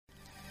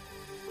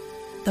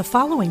The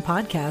following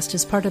podcast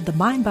is part of the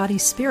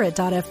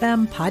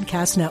MindBodySpirit.fm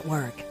podcast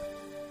network.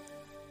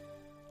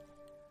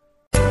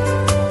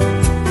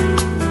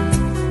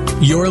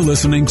 You're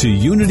listening to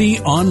Unity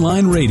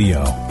Online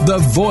Radio, the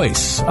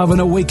voice of an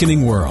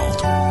awakening world.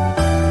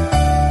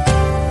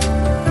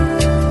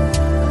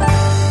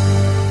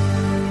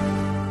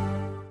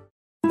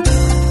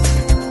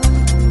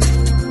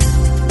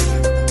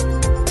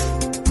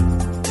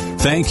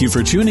 Thank you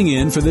for tuning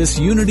in for this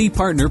Unity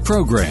Partner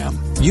Program.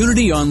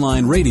 Unity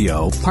Online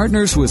Radio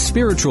partners with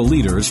spiritual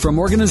leaders from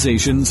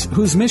organizations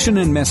whose mission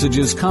and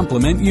messages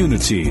complement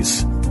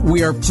Unity's.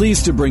 We are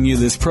pleased to bring you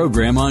this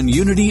program on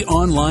Unity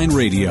Online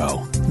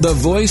Radio, the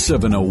voice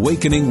of an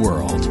awakening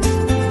world.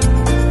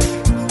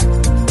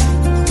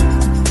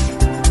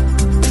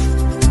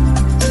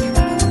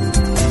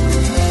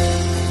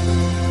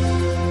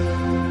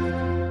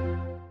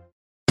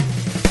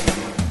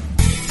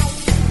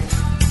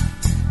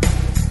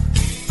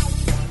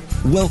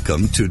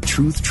 Welcome to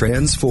Truth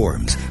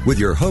Transforms with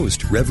your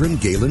host, Reverend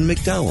Galen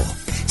McDowell,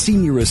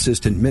 Senior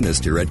Assistant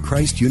Minister at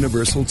Christ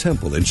Universal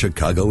Temple in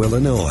Chicago,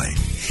 Illinois.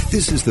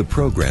 This is the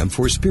program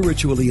for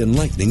spiritually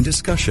enlightening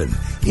discussion,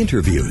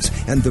 interviews,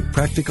 and the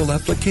practical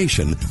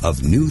application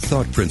of new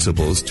thought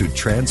principles to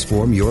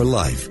transform your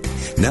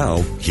life. Now,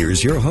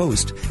 here's your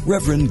host,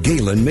 Reverend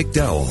Galen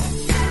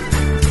McDowell.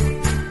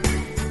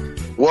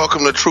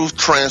 Welcome to Truth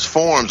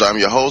Transforms. I'm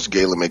your host,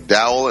 Galen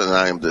McDowell, and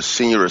I am the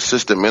Senior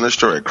Assistant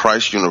Minister at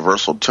Christ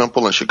Universal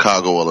Temple in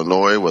Chicago,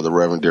 Illinois, where the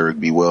Reverend Derek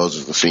B. Wells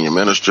is the Senior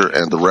Minister,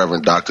 and the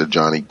Reverend Dr.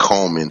 Johnny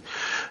Coleman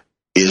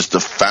is the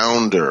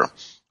founder.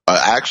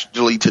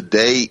 Actually,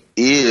 today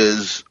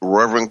is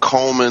Reverend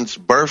Coleman's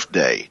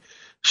birthday.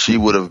 She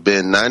would have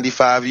been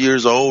 95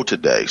 years old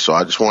today, so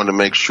I just wanted to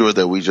make sure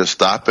that we just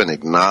stop and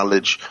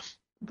acknowledge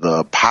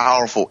the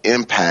powerful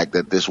impact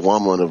that this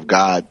woman of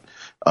God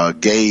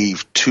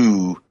gave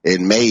to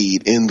and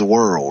made in the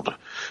world.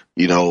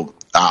 You know,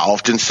 I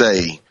often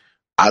say,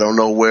 I don't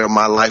know where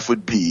my life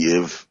would be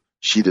if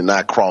she did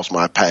not cross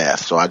my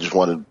path. So I just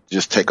want to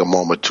just take a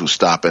moment to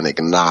stop and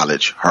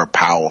acknowledge her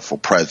powerful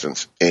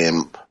presence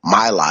in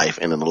my life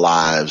and in the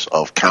lives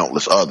of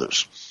countless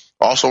others.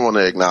 Also want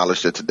to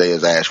acknowledge that today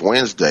is Ash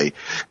Wednesday,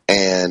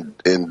 and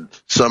in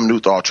some New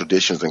Thought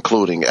traditions,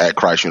 including at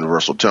Christ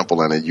Universal Temple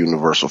and at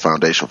Universal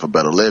Foundation for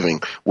Better Living,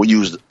 we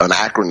use an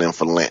acronym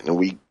for Lent, and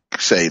we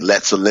say,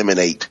 let's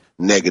eliminate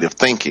negative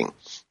thinking,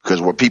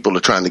 because where people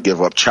are trying to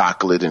give up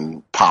chocolate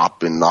and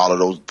pop and all of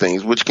those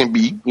things, which can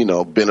be,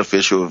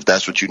 beneficial if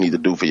that's what you need to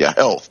do for your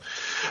health.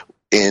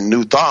 In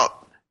New Thought,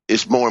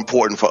 it's more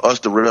important for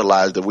us to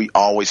realize that we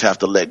always have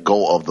to let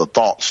go of the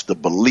thoughts, the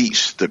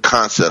beliefs, the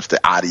concepts, the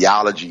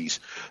ideologies,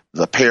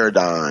 the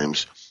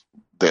paradigms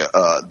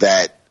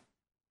that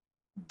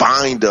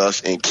bind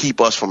us and keep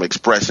us from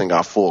expressing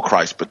our full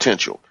Christ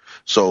potential.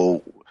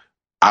 So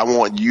I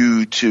want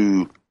you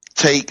to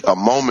take a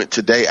moment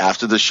today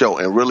after the show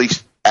and really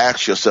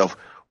ask yourself,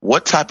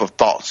 what type of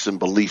thoughts and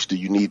beliefs do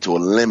you need to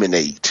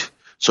eliminate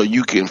so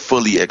you can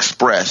fully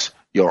express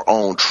your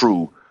own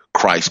true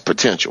Christ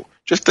potential?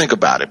 Just think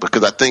about it,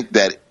 because I think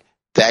that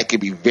can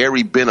be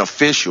very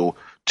beneficial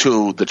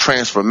to the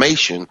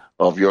transformation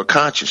of your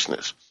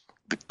consciousness,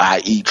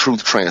 i.e.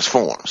 Truth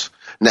Transforms.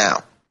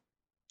 Now,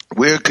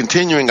 we're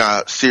continuing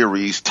our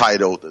series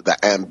titled The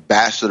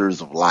Ambassadors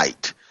of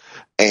Light,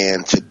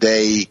 and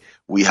today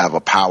we have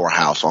a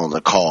powerhouse on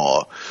the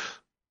call.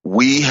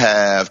 We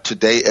have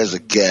today as a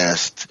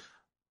guest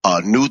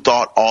a New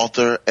Thought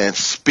author and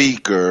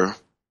speaker,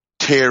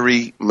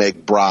 Terry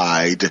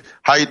McBride.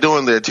 How you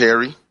doing there,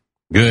 Terry?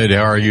 Good.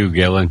 How are you,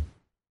 Galen?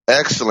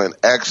 Excellent,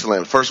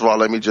 excellent. First of all,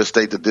 let me just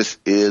state that this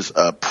is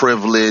a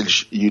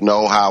privilege. You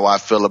know how I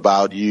feel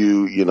about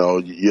you.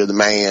 You're the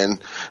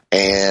man,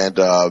 and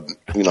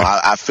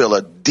I feel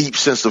a deep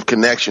sense of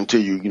connection to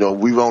you.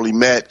 We've only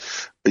met,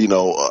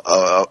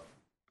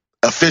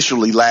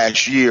 officially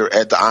last year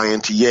at the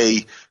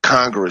INTA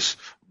Congress,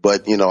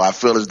 but I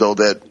feel as though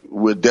that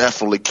we're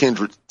definitely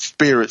kindred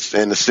spirits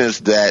in the sense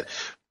that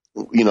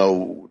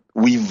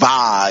we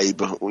vibe.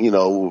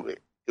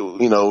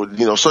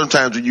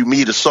 Sometimes when you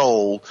meet a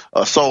soul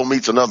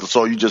meets another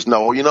soul, you just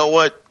know, you know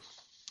what,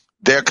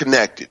 they're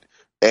connected.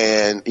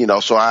 And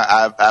so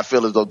I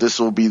feel as though this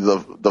will be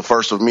the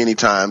first of many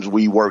times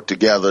we work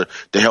together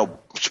to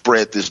help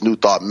spread this New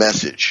Thought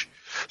message.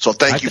 So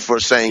thank you for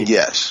saying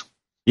yes.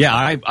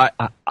 Yeah,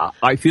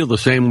 I feel the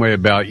same way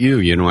about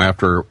you,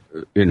 after,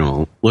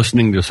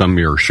 listening to some of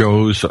your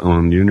shows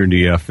on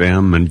Unity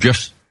FM and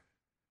just,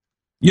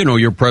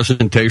 your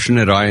presentation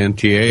at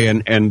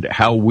INTA and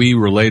how we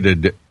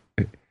related.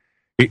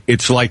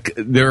 It's like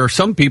there are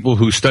some people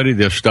who study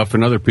this stuff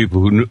and other people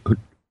who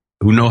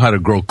know how to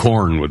grow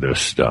corn with this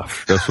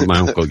stuff. That's what my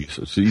uncle used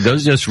to say. He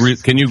does just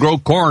can you grow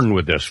corn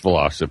with this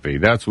philosophy?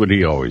 That's what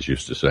he always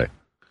used to say.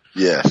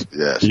 Yes.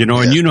 And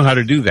you know how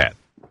to do that.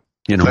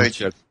 It's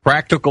a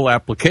practical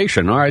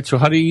application. All right, so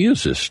how do you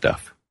use this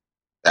stuff?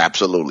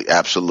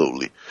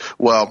 Absolutely.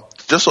 Well,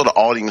 just so the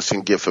audience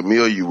can get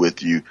familiar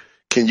with you,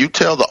 can you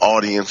tell the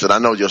audience, and I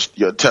know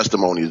your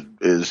testimony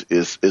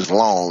is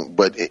long,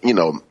 but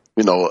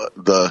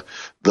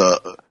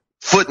the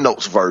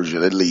footnotes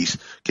version, at least.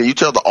 Can you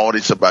tell the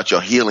audience about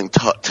your healing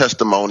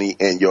testimony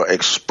and your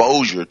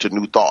exposure to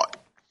New Thought?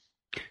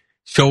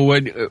 So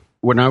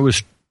when I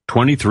was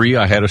 23,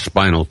 I had a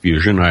spinal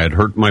fusion. I had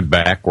hurt my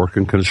back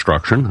working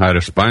construction. I had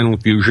a spinal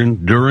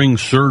fusion during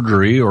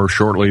surgery or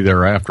shortly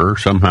thereafter.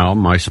 Somehow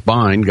my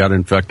spine got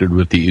infected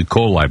with the E.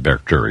 coli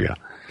bacteria.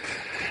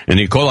 And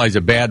E. coli is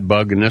a bad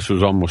bug, and this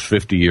was almost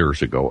 50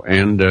 years ago.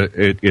 And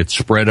it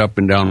spread up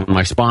and down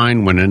my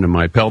spine, went into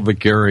my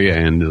pelvic area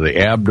and the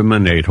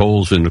abdomen, ate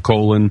holes in the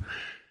colon.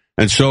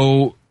 And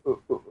so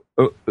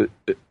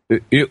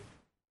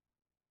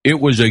it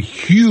was a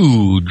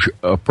huge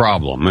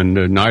problem. And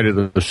the night of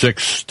the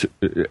 6th,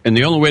 and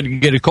the only way to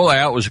get E. coli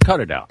out was to cut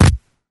it out.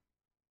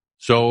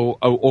 So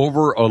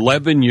over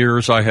 11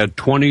 years, I had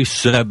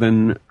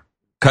 27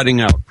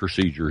 cutting out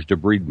procedures,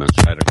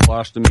 debridements. I had a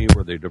colostomy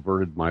where they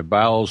diverted my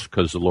bowels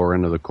because the lower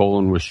end of the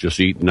colon was just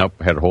eaten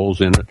up, had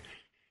holes in it.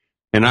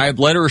 And I had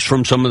letters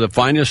from some of the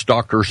finest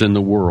doctors in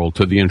the world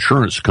to the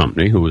insurance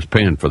company who was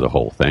paying for the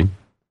whole thing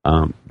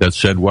that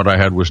said what I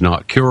had was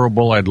not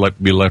curable. I'd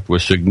be left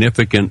with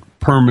significant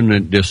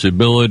permanent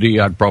disability.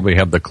 I'd probably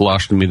have the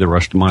colostomy the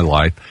rest of my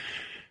life.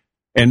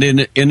 And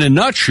in a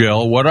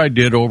nutshell, what I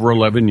did over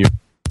 11 years,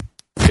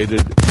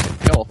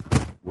 health,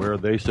 where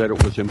they said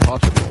it was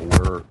impossible,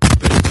 where it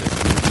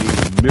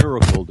was a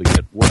miracle to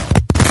get well.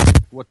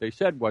 What they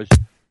said was,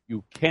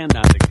 you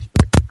cannot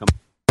expect to come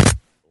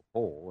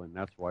whole, and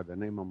that's why the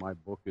name of my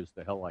book is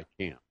The Hell I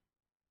Can't.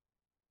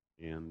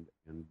 And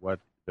what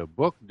the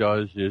book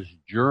does is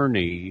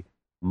journey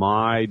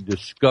my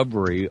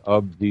discovery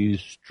of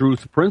these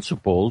truth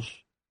principles,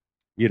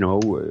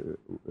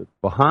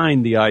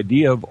 behind the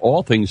idea of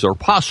all things are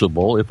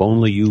possible if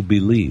only you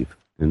believe.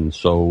 And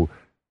so,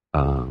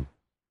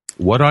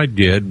 what I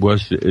did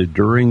was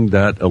during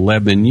that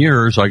 11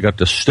 years, I got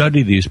to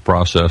study these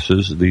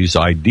processes, these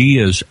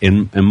ideas,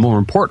 and more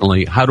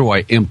importantly, how do I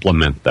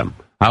implement them?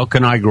 How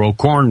can I grow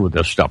corn with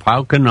this stuff?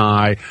 How can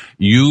I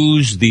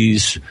use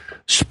these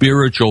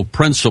spiritual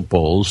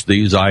principles,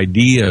 these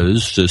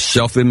ideas, this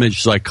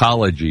self-image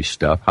psychology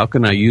stuff? How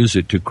can I use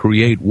it to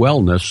create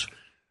wellness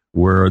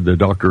where the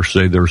doctors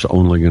say there's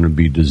only going to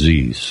be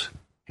disease?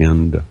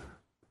 And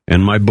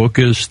my book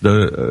is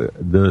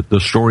the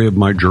story of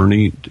my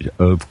journey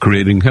of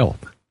creating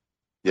health.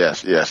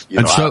 Yes.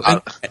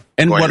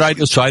 What I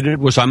decided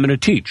was I'm going to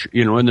teach.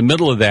 In the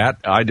middle of that,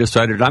 I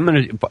decided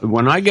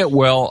when I get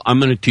well, I'm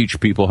going to teach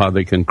people how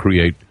they can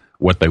create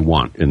what they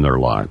want in their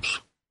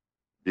lives.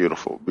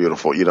 Beautiful,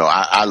 beautiful.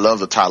 I love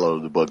the title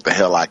of the book, The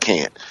Hell I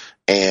Can't.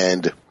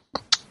 And,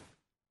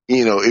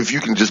 if you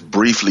can just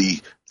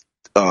briefly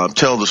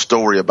tell the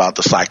story about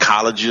the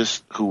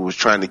psychologist who was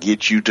trying to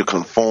get you to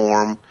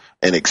conform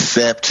and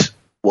accept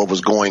what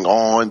was going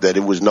on, that it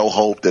was no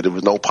hope, that it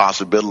was no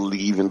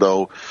possibility, even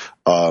though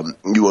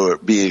you were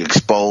being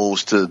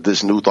exposed to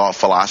this New Thought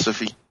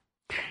philosophy?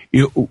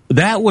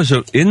 That was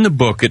in the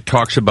book. It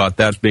talks about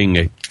that being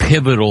a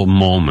pivotal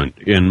moment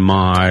in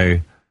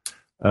my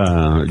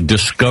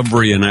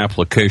discovery and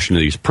application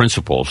of these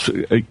principles.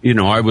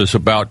 I was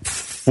about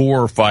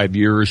 4 or 5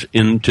 years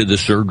into the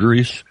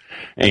surgeries,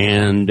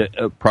 and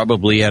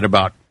probably at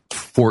about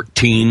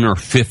 14 or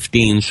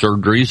 15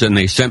 surgeries, and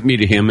they sent me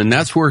to him, and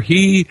that's where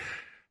he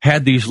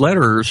had these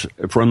letters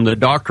from the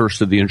doctors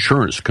to the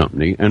insurance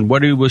company. And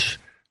what he was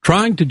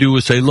trying to do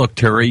was say, look,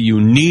 Terry, you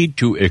need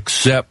to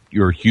accept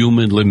your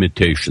human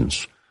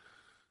limitations.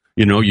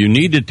 You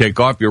need to take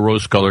off your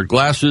rose-colored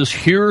glasses.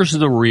 Here's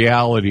the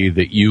reality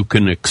that you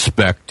can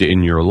expect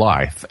in your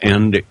life.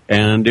 And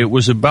it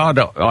was about,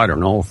 a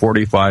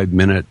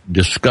 45-minute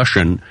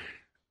discussion.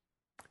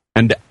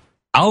 And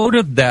out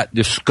of that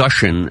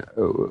discussion,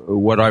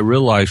 what I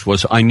realized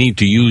was I need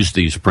to use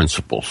these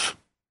principles.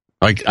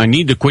 I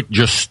need to quit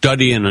just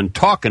studying and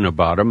talking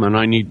about them, and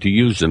I need to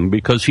use them,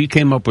 because he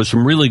came up with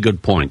some really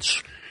good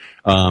points.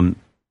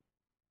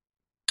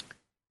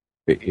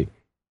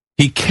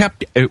 He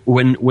kept,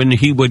 when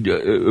he would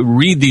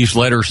read these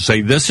letters,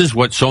 say, this is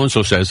what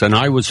so-and-so says, and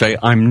I would say,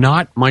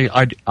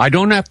 I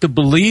don't have to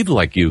believe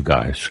like you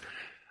guys.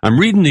 I'm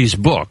reading these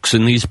books,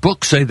 and these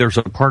books say there's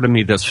a part of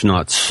me that's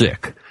not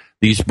sick.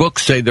 These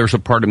books say there's a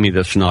part of me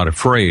that's not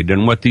afraid.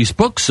 And what these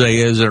books say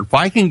is that if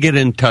I can get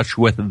in touch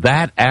with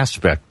that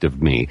aspect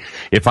of me,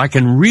 if I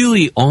can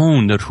really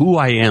own that who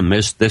I am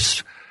is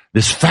this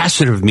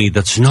facet of me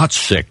that's not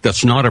sick,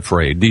 that's not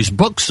afraid, these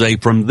books say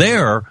from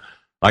there,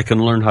 I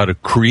can learn how to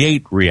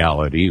create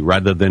reality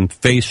rather than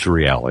face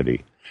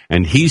reality.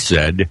 And he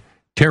said,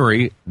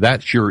 Terry,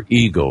 that's your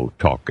ego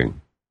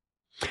talking.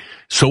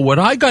 So what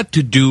I got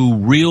to do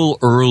real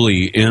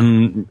early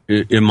in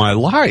my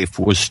life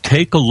was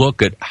take a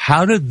look at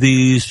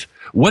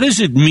what does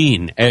it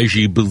mean, as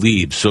ye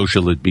believe, so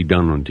shall it be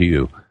done unto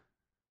you?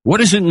 What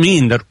does it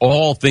mean that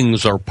all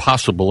things are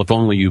possible if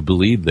only you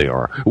believe they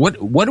are? What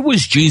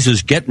was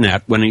Jesus getting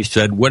at when he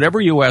said,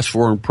 whatever you ask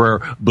for in prayer,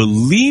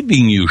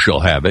 believing you shall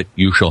have it,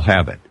 you shall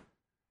have it?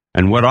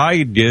 And what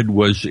I did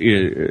was,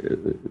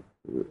 in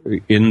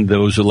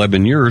those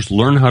 11 years,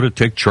 learn how to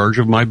take charge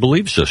of my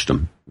belief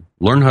system.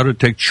 learn how to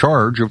take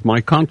charge of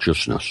my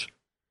consciousness.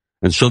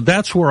 And so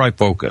that's where I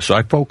focus.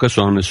 I focus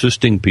on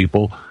assisting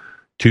people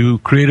to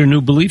create a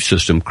new belief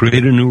system,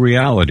 create a new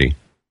reality.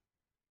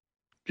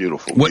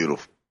 Beautiful,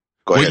 beautiful.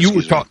 Go ahead.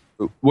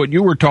 What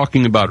you were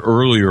talking about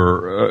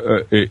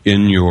earlier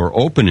in your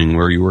opening,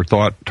 where you were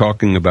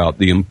talking about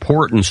the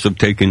importance of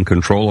taking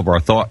control of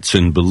our thoughts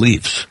and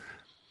beliefs.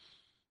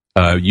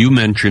 You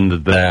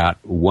mentioned that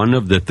one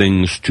of the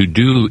things to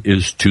do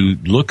is to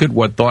look at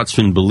what thoughts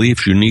and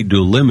beliefs you need to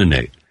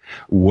eliminate.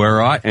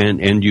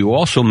 And you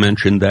also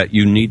mentioned that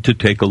you need to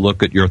take a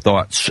look at your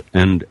thoughts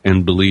and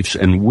beliefs,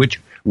 and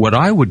what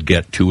I would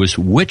get to is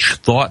which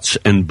thoughts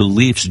and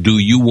beliefs do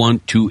you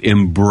want to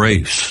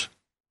embrace?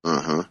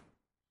 Mm-hmm.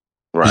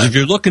 Right. Because if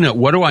you're looking at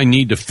what do I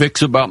need to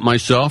fix about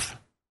myself,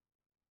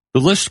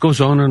 the list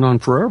goes on and on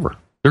forever.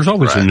 There's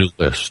always a new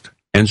list.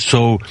 And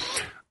so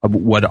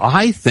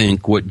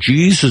what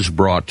Jesus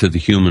brought to the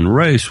human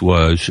race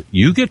was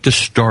you get to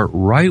start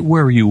right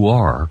where you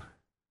are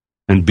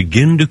and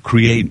begin to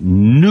create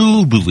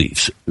new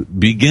beliefs,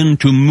 begin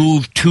to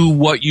move to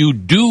what you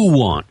do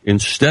want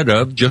instead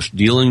of just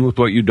dealing with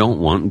what you don't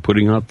want and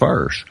putting out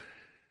fires.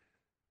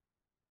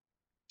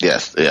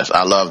 Yes,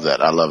 I love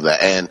that.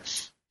 And,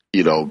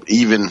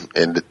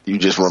 and you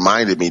just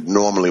reminded me,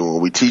 normally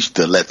when we teach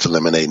the Let's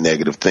Eliminate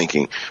Negative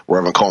Thinking,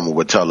 Reverend Coleman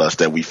would tell us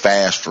that we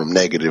fast from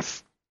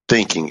negative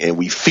thinking and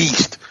we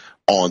feast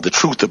on the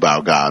truth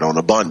about God, on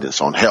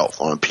abundance, on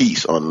health, on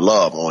peace, on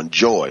love, on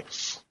joy,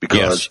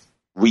 because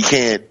we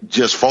can't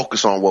just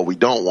focus on what we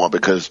don't want,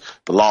 because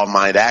the law of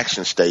mind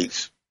action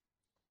states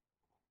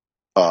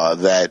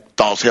that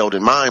thoughts held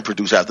in mind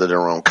produce after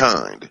their own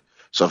kind.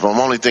 So if I'm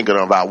only thinking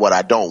about what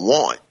I don't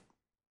want,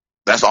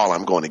 that's all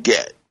I'm going to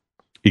get.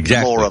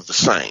 Exactly. More of the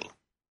same.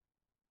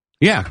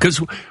 Yeah, because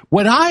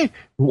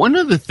one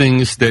of the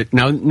things that,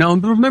 now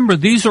remember,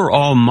 these are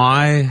all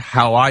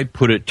how I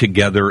put it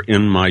together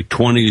in my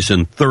 20s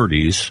and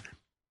 30s,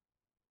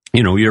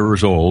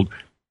 years old,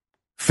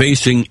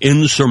 facing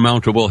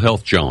insurmountable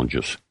health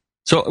challenges.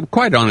 So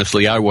quite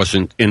honestly, I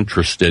wasn't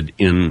interested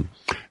in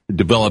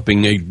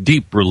developing a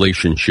deep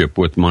relationship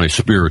with my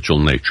spiritual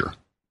nature.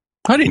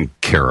 I didn't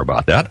care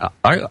about that.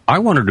 I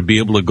wanted to be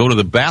able to go to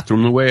the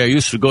bathroom the way I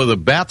used to go to the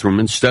bathroom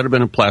instead of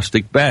in a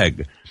plastic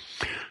bag.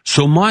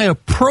 So my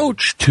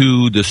approach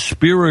to the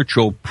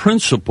spiritual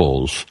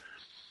principles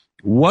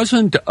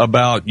wasn't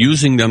about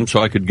using them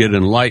so I could get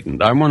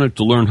enlightened. I wanted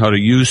to learn how to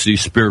use these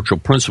spiritual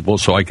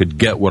principles so I could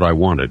get what I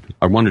wanted.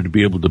 I wanted to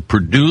be able to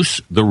produce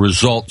the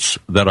results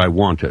that I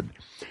wanted.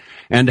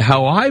 And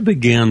how I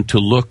began to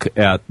look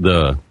at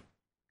the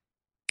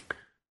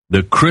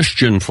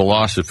Christian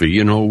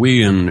philosophy,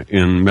 we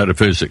in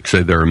metaphysics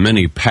say there are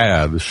many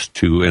paths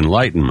to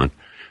enlightenment.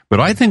 But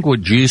I think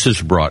what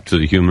Jesus brought to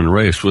the human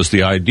race was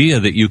the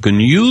idea that you can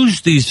use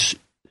these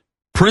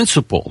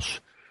principles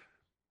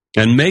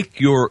and make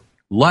your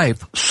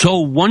life so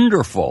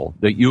wonderful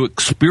that you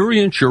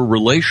experience your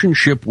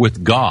relationship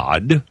with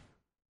God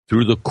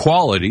through the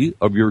quality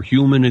of your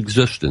human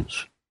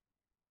existence.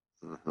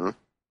 Mm-hmm.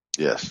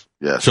 Yes.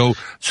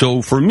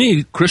 So for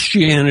me,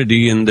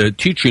 Christianity and the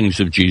teachings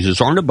of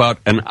Jesus aren't about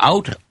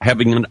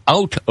having an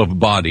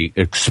out-of-body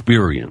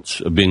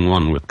experience of being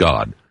one with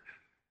God.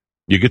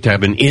 You get to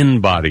have an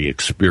in-body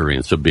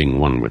experience of being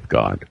one with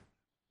God.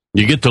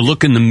 You get to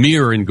look in the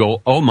mirror and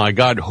go, oh my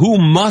God, who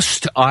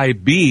must I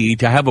be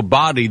to have a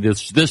body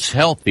that's this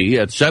healthy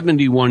at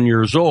 71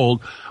 years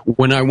old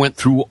when I went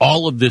through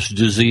all of this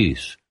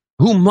disease?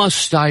 Who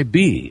must I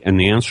be? And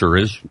the answer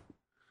is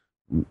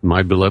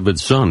my beloved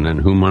Son, in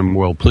whom I'm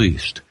well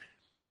pleased.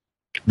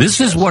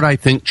 This is what I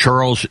think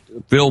Charles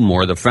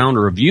Fillmore, the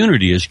founder of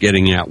Unity, is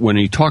getting at when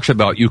he talks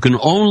about you can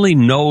only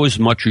know as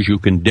much as you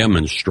can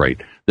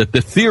demonstrate. That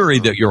the theory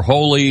that you're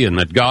holy and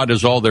that God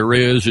is all there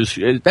is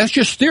that's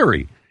just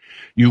theory.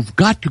 You've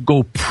got to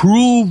go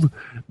prove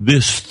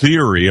this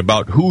theory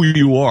about who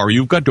you are.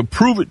 You've got to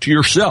prove it to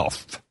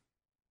yourself.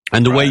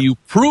 And the way you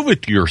prove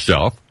it to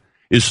yourself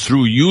is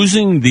through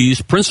using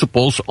these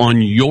principles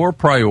on your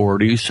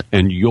priorities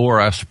and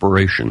your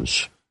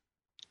aspirations.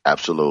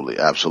 Absolutely.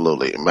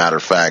 Matter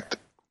of fact,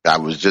 I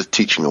was just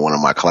teaching in one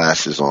of my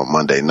classes on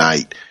Monday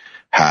night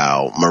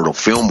how Myrtle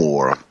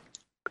Fillmore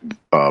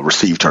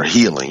received her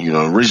healing.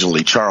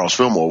 Originally Charles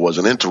Fillmore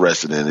wasn't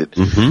interested in it.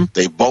 Mm-hmm.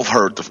 They both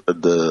heard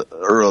the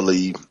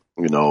early,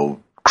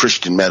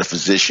 Christian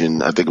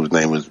metaphysician, I think his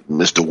name was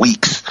Mr.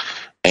 Weeks.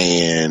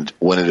 And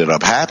what ended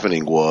up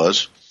happening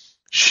was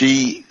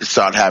she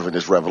started having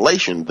this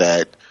revelation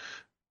that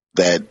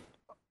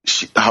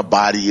her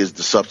body is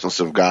the substance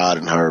of God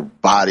and her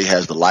body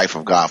has the life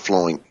of God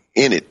flowing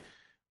in it,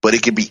 but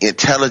it can be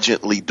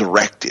intelligently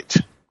directed.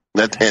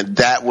 And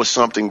that was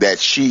something that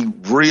she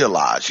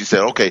realized. She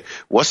said, okay,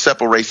 what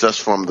separates us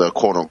from the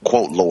quote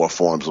unquote lower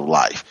forms of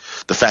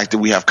life? The fact that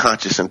we have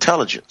conscious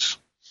intelligence.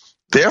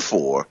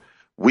 Therefore,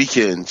 we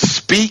can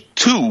speak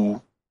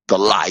to the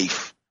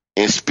life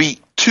and speak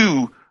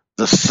to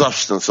the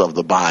substance of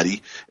the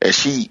body, as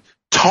she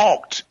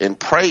talked and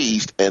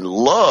praised and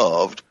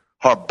loved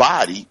her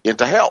body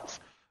into health.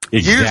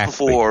 years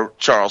before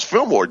Charles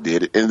Fillmore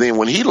did it. And then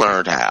when he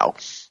learned how,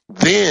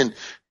 then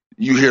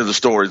you hear the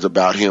stories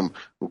about him,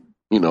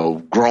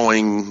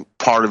 growing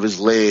part of his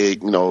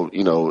leg,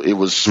 it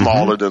was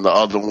smaller than the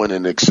other one,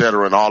 and et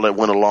cetera, and all that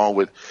went along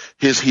with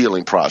his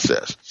healing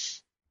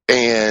process.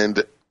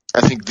 And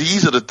I think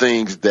these are the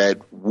things that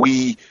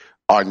we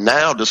are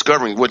now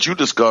discovering. What you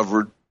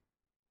discovered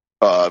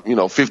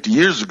 50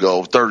 years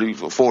ago, 30,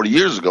 40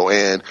 years ago,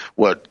 and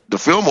what the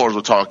Fillmores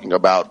were talking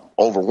about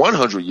over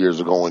 100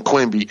 years ago in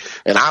Quimby,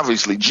 and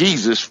obviously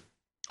Jesus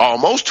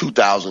almost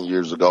 2,000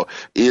 years ago,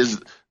 is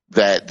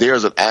that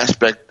there's an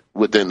aspect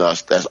within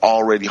us that's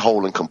already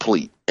whole and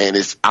complete. And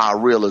it's our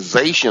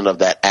realization of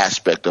that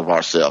aspect of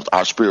ourselves,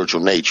 our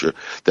spiritual nature,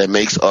 that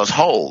makes us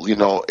whole.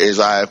 As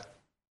I've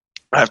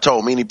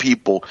told many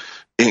people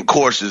in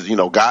courses,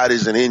 God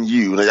isn't in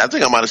you. And I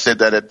think I might have said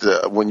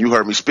that when you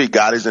heard me speak.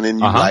 God isn't in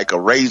you like a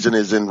raisin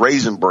is in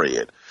raisin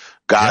bread.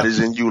 God is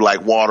in you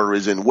like water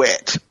is in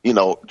wet.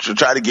 To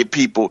try to get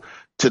people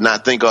to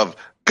not think of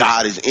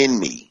God is in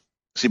me.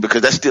 See,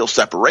 because that's still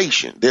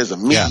separation. There's a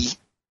me,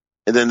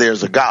 and then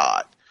there's a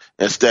God.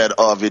 Instead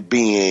of it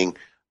being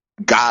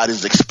God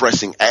is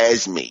expressing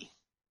as me.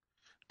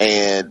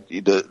 And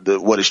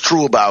what is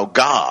true about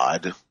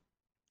God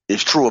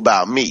is true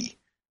about me,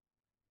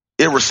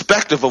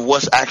 irrespective of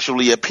what's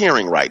actually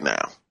appearing right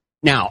now.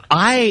 Now,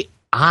 I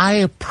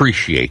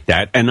appreciate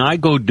that, and I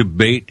go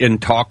debate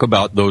and talk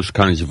about those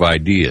kinds of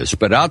ideas.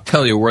 But I'll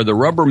tell you, where the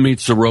rubber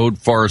meets the road,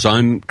 far as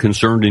I'm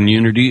concerned, in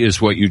unity,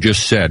 is what you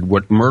just said.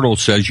 What Myrtle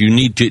says, you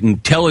need to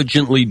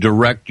intelligently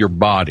direct your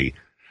body.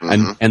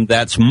 And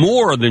that's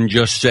more than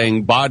just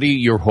saying, body,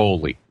 you're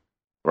holy.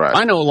 Right.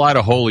 I know a lot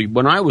of holy.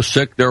 When I was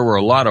sick, there were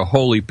a lot of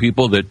holy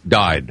people that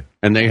died,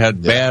 and they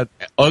had bad,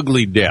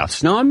 ugly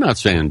deaths. Now, I'm not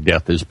saying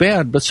death is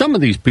bad, but some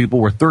of these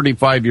people were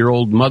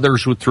 35-year-old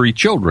mothers with 3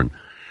 children.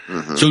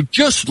 So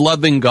just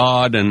loving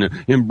God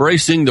and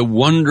embracing the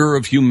wonder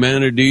of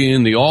humanity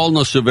and the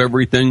allness of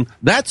everything,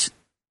 that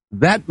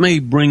may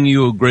bring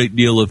you a great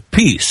deal of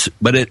peace,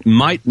 but it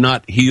might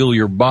not heal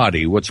your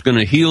body. What's going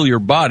to heal your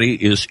body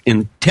is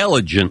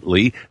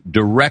intelligently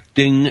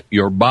directing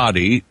your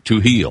body to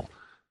heal.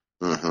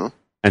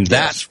 And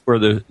that's where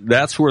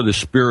the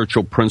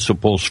spiritual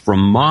principles, from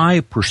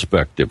my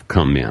perspective,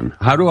 come in.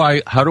 How do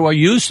I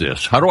use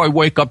this? How do I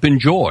wake up in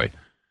joy?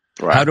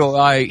 Right. How do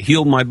I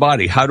heal my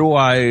body? How do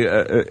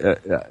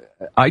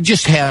I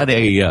just had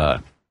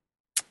a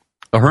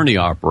hernia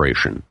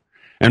operation.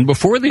 And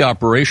before the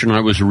operation, I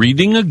was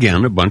reading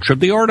again a bunch of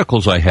the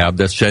articles I have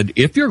that said,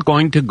 if you're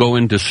going to go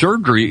into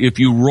surgery, if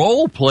you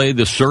role play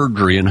the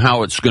surgery and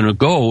how it's going to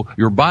go,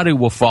 your body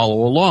will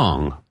follow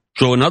along.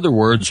 So in other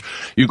words,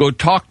 you go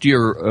talk to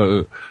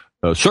your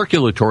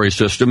circulatory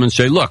system and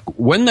say, look,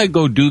 when they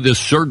go do this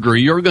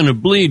surgery, you're going to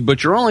bleed,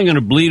 but you're only going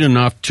to bleed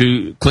enough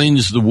to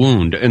cleanse the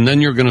wound, and then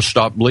you're going to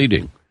stop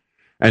bleeding.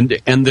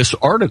 And this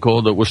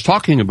article that was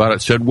talking about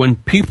it said when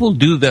people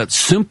do that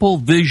simple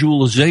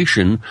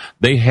visualization,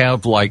 they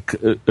have like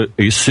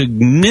a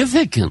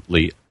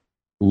significantly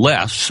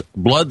less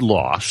blood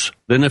loss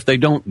than if they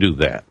don't do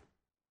that.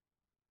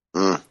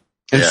 And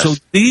so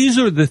these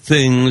are the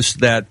things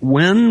that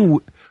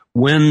what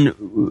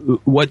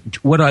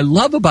I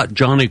love about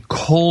Johnny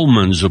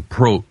Coleman's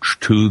approach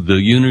to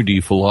the unity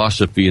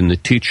philosophy and the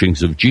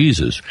teachings of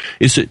Jesus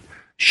is that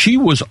she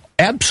was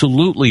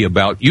absolutely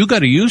about, you got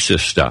to use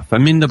this stuff. I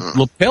mean, the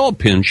lapel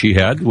pin she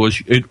had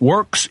was, it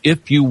works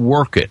if you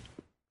work it.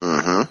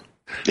 Yes.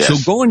 So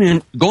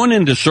going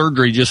into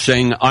surgery just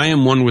saying, I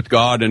am one with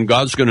God and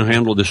God's going to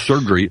handle this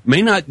surgery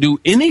may not do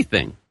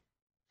anything.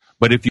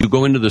 But if you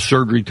go into the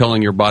surgery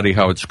telling your body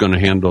how it's going to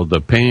handle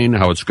the pain,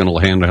 how it's going to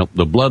handle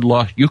the blood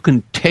loss, you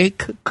can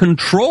take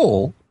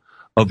control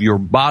of your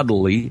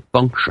bodily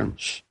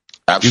functions.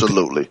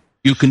 Absolutely.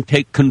 You can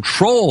take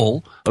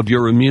control of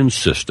your immune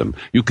system.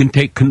 You can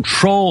take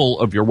control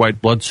of your white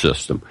blood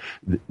system.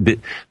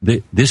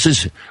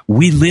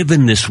 We live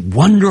in this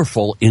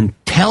wonderful,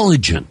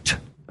 intelligent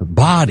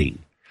body,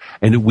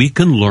 and we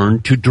can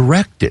learn to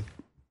direct it.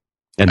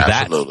 And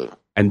absolutely.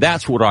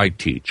 That's what I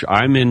teach.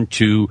 I'm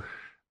into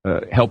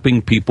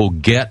helping people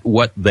get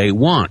what they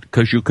want,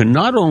 because you can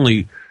not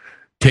only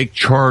take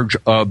charge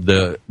of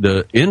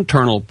the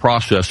internal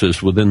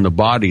processes within the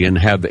body and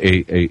have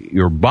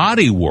your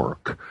body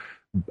work.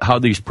 How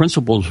these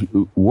principles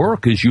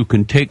work is you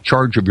can take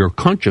charge of your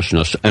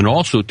consciousness and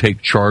also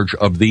take charge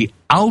of the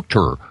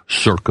outer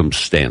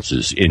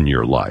circumstances in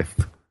your life.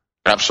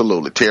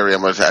 Absolutely. Terry,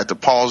 I'm going to have to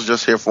pause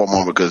just here for a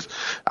moment because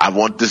I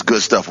want this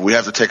good stuff. We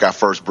have to take our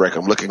first break.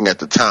 I'm looking at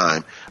the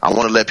time. I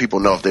want to let people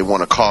know if they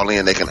want to call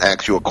in, they can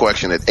ask you a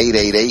question at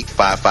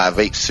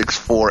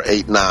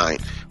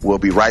 888-558-6489. We'll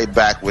be right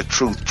back with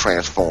Truth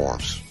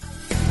Transforms.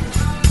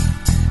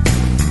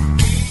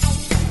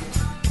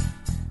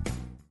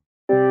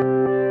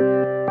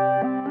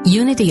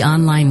 Unity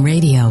Online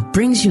Radio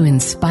brings you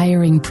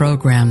inspiring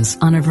programs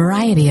on a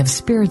variety of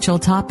spiritual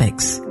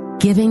topics.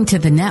 Giving to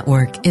the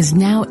network is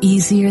now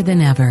easier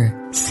than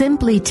ever.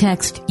 Simply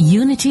text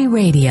Unity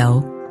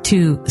Radio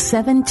to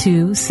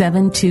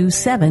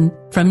 72727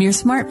 from your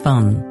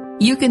smartphone.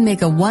 You can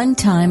make a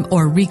one-time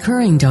or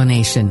recurring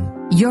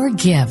donation. Your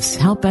gifts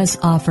help us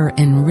offer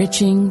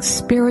enriching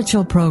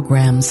spiritual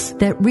programs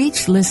that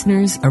reach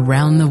listeners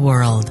around the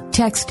world.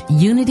 Text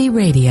Unity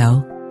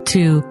Radio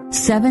to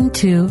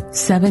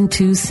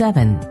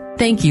 72727.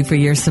 Thank you for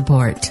your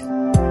support.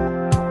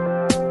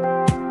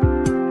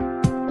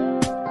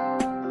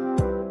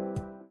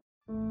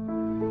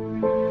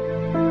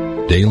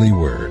 Daily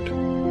Word,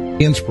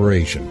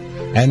 inspiration,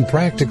 and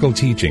practical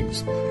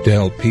teachings to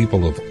help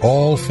people of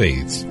all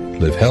faiths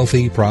live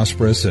healthy,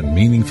 prosperous, and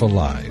meaningful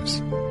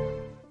lives.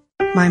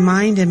 My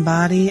mind and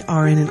body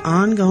are in an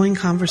ongoing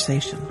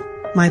conversation.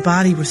 My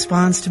body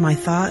responds to my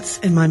thoughts,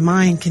 and my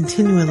mind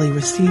continually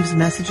receives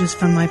messages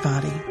from my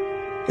body,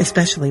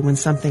 especially when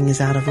something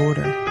is out of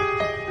order.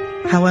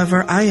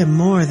 However, I am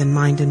more than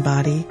mind and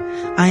body.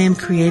 I am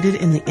created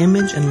in the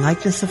image and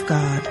likeness of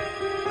God.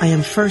 I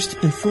am first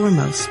and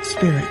foremost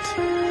spirit.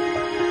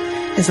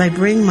 As I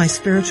bring my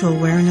spiritual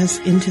awareness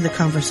into the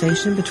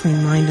conversation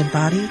between mind and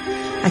body,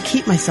 I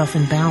keep myself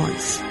in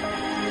balance.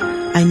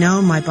 I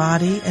know my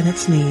body and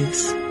its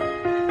needs.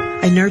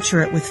 I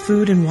nurture it with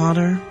food and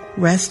water,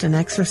 rest and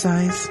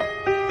exercise.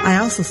 I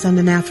also send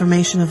an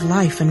affirmation of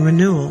life and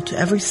renewal to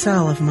every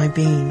cell of my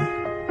being.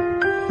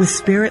 With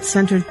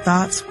spirit-centered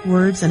thoughts,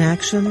 words, and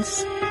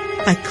actions,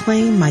 I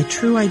claim my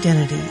true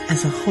identity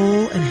as a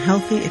whole and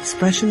healthy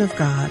expression of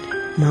God,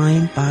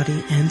 mind,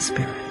 body, and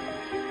spirit.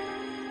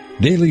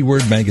 Daily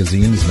Word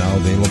Magazine is now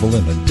available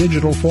in a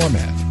digital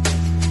format.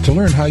 To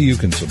learn how you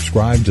can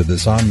subscribe to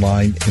this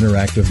online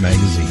interactive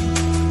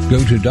magazine,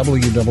 go to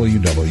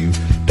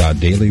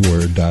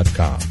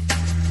www.dailyword.com.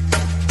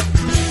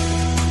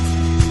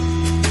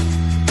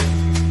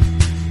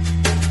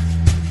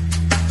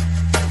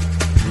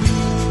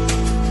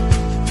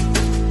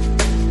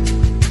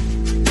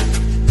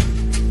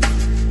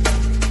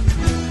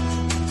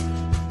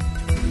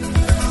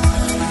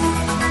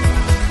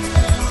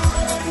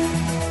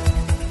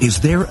 Is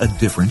there a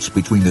difference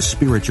between the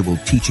spiritual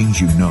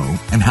teachings you know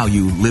and how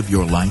you live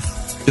your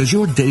life? Does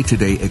your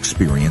day-to-day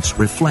experience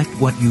reflect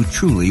what you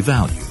truly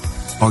value?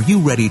 Are you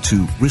ready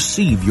to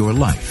receive your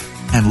life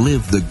and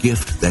live the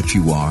gift that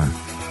you are?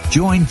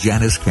 Join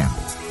Janice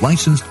Campbell,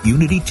 licensed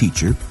Unity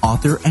teacher,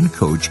 author, and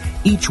coach,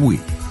 each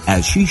week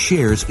as she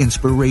shares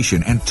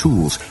inspiration and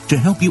tools to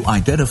help you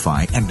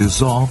identify and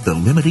dissolve the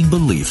limiting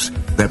beliefs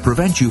that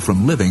prevent you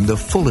from living the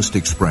fullest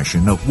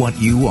expression of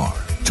what you are.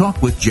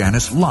 Talk with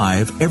Janice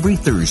live every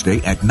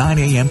Thursday at 9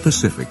 a.m.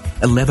 Pacific,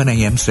 11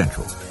 a.m.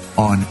 Central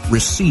on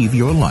Receive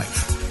Your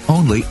Life,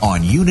 only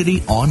on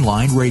Unity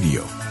Online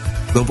Radio,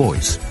 the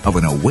voice of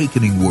an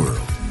awakening world.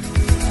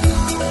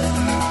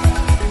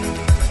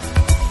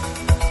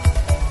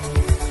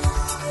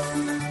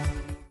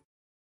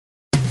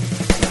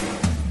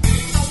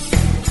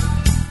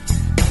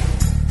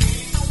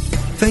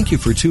 Thank you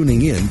for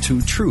tuning in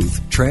to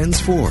Truth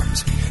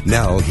Transforms.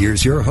 Now,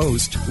 here's your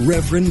host,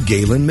 Reverend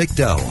Galen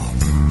McDowell.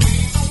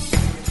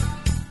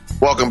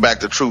 Welcome back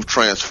to Truth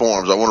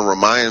Transforms. I want to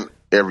remind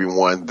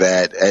everyone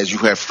that as you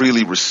have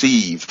freely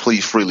received,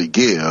 please freely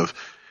give.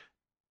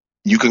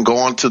 You can go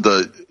onto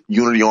the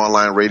Unity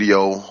Online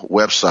Radio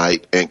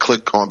website and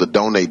click on the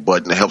donate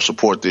button to help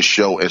support this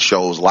show and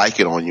shows like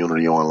it on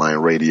Unity Online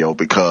Radio,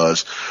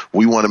 because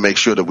we want to make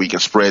sure that we can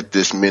spread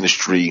this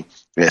ministry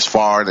as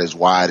far and as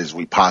wide as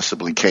we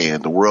possibly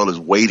can. The world is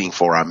waiting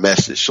for our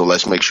message, so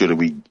let's make sure that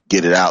we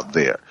get it out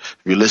there.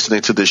 If you're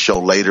listening to this show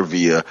later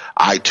via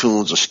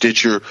iTunes or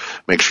Stitcher,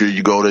 make sure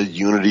you go to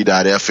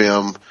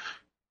unity.fm,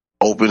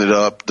 open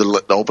up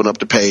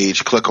the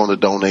page, click on the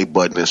donate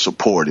button and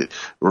support it.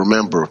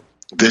 Remember,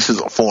 this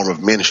is a form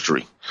of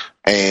ministry,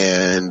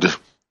 and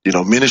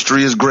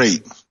ministry is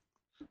great,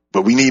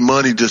 but we need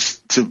money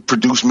to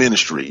produce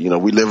ministry.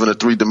 We live in a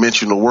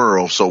three-dimensional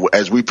world, so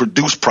as we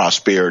produce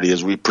prosperity,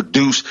 as we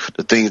produce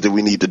the things that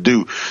we need to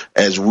do,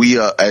 as we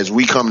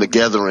come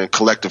together in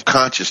collective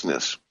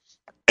consciousness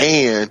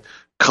and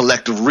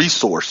collective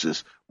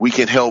resources, we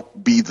can help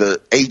be the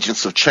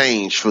agents of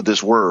change for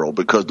this world,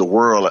 because the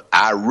world,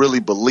 I really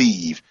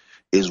believe,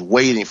 is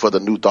waiting for the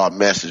New Thought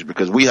message,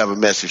 because we have a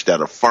message that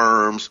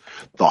affirms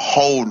the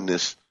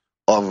wholeness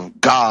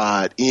of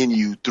God in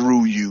you,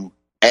 through you,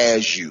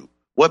 as you.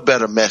 What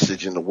better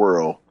message in the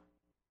world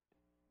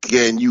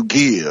can you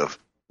give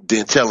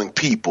than telling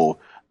people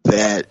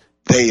that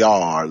they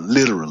are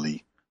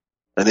literally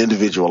an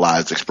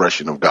individualized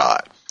expression of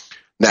God?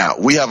 Now,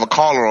 we have a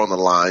caller on the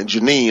line.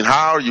 Janine,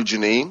 how are you,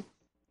 Janine?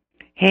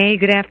 Hey,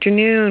 good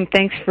afternoon.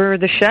 Thanks for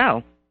the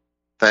show.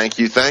 Thank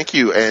you.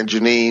 And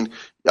Janine,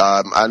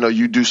 I know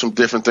you do some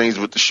different things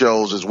with the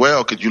shows as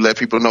well. Could you let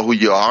people know who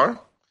you are?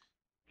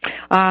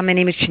 My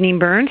name is Janine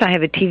Burns. I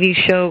have a TV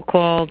show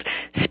called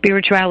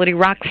Spirituality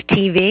Rocks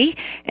TV,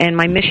 and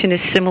my mission is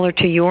similar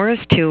to yours,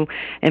 to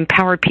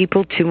empower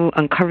people to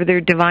uncover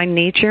their divine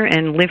nature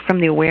and live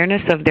from the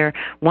awareness of their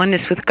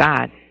oneness with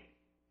God.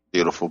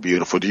 Beautiful,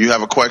 beautiful. Do you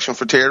have a question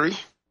for Terry?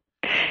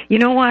 You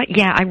know what?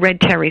 Yeah, I read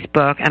Terry's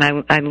book,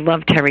 and I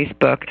love Terry's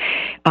book.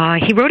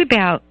 He wrote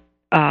about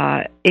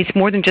it's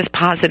more than just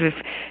positive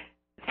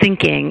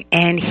thinking,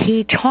 and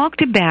he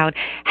talked about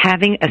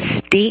having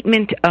a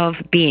statement of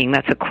being.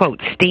 That's a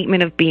quote,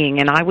 statement of being.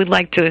 And I would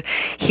like to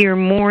hear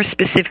more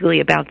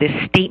specifically about this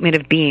statement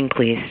of being,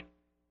 please.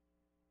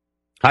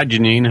 Hi,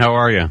 Janine. How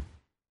are you?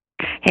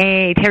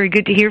 Hey, Terry,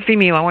 good to hear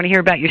from you. I want to hear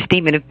about your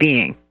statement of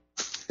being.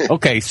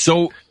 Okay,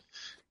 so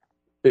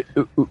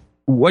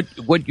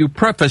what you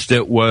prefaced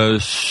it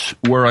was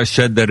where I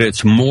said that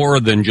it's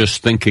more than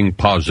just thinking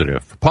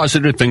positive.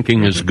 Positive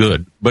thinking is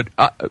good, but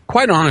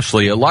quite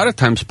honestly, a lot of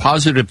times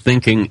positive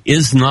thinking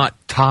is not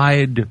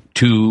tied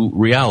to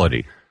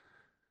reality.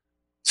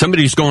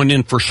 Somebody's going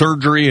in for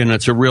surgery, and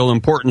it's a real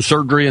important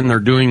surgery, and they're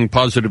doing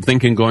positive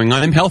thinking, going,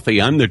 I'm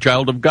healthy, I'm the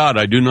child of God,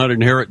 I do not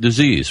inherit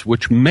disease,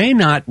 which may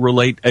not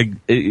relate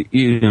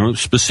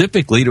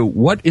specifically to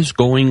what is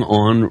going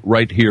on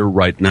right here,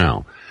 right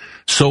now.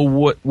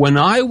 So when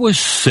I was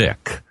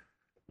sick,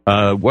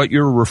 what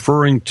you're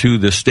referring to,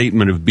 the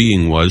statement of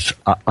being, was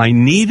I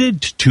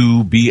needed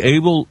to be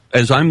able,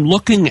 as I'm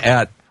looking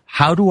at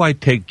how do I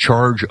take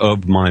charge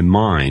of my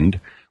mind,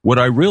 what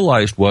I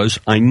realized was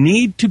I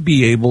need to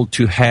be able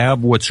to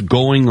have what's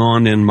going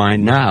on in my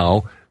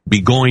now be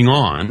going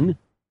on.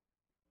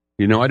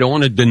 I don't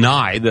want to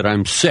deny that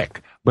I'm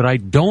sick, but I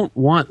don't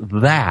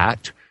want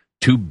that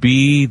to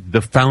be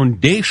the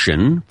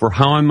foundation for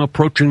how I'm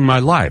approaching my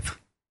life.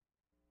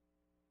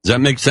 Does that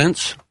make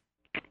sense?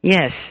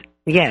 Yes.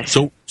 Yes.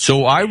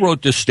 So I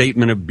wrote this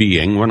statement of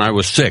being when I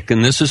was sick,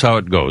 and this is how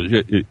it goes.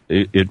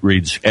 It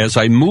reads, as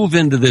I move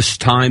into this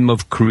time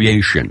of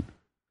creation,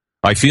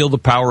 I feel the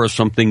power of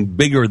something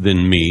bigger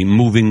than me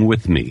moving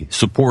with me,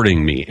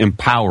 supporting me,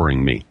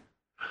 empowering me.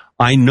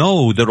 I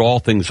know that all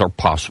things are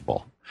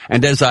possible.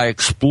 And as I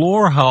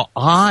explore how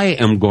I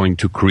am going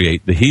to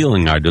create the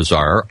healing I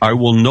desire, I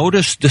will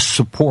notice this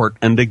support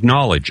and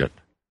acknowledge it.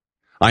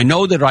 I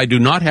know that I do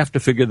not have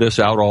to figure this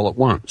out all at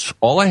once.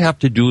 All I have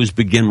to do is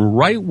begin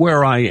right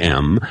where I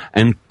am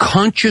and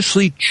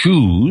consciously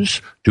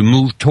choose to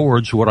move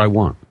towards what I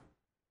want.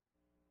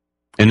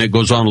 And it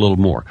goes on a little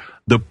more.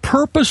 The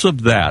purpose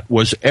of that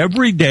was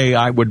every day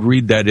I would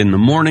read that in the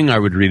morning, I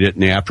would read it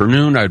in the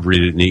afternoon, I'd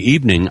read it in the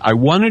evening. I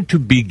wanted to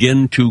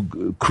begin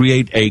to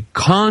create a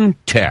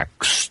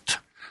context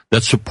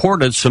that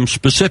supported some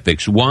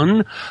specifics.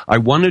 One, I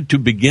wanted to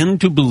begin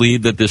to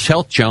believe that this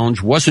health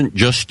challenge wasn't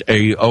just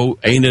ain't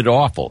it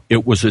awful.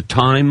 It was a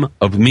time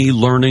of me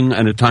learning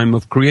and a time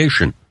of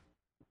creation.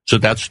 So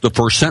that's the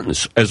first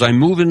sentence. As I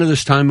move into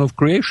this time of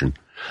creation,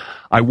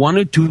 I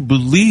wanted to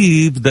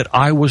believe that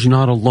I was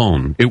not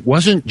alone. It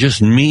wasn't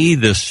just me,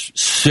 this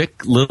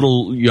sick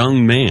little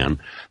young man.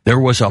 There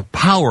was a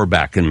power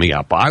backing me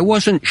up. I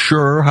wasn't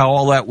sure how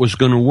all that was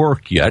going to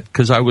work yet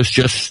because I was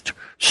just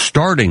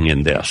starting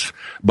in this.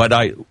 But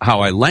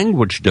how I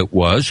languaged it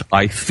was,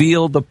 I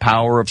feel the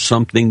power of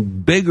something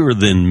bigger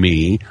than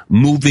me,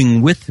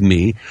 moving with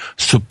me,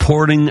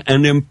 supporting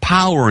and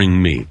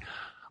empowering me.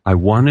 I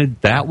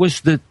wanted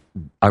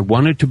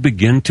to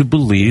begin to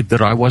believe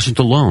that I wasn't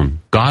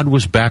alone. God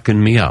was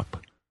backing me up.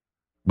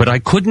 But I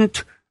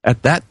couldn't,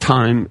 at that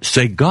time,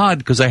 say God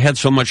because I had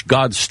so much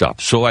God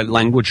stuff. So I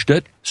languaged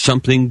it,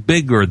 something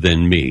bigger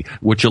than me,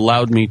 which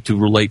allowed me to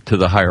relate to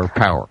the higher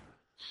power.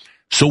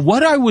 So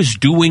what I was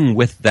doing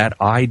with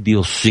that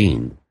ideal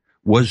scene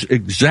was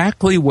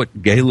exactly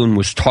what Galen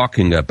was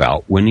talking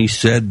about when he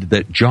said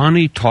that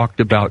Johnny talked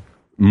about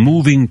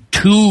moving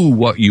to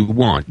what you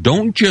want.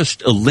 Don't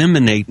just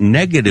eliminate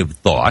negative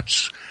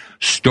thoughts.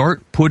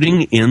 Start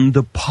putting in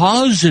the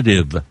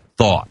positive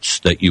thoughts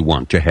that you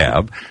want to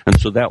have. And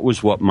so that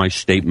was what my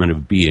statement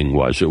of being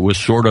was. It was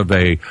sort of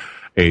a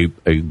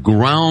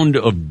ground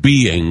of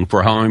being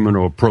for how I'm going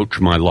to approach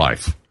my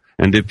life.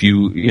 And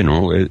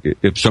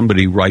if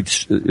somebody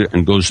writes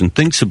and goes and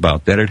thinks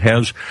about that, it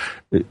has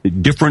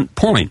different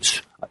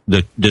points.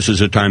 That this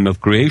is a time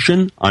of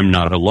creation. I'm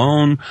not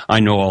alone. I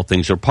know all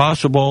things are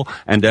possible.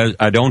 And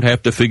I don't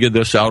have to figure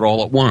this out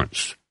all at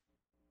once.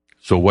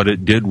 So what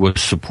it did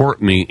was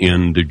support me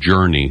in the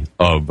journey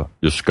of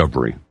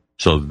discovery.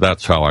 So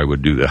that's how I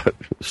would do that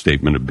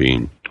statement of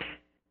being.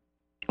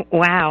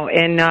 Wow.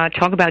 And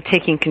talk about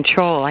taking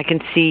control. I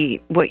can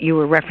see what you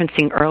were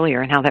referencing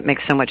earlier and how that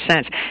makes so much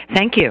sense.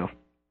 Thank you.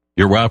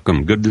 You're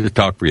welcome. Good to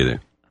talk for you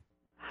there.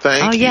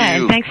 Thank you.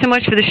 And thanks so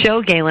much for the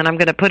show, Galen. I'm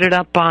going to put it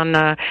up on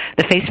the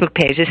Facebook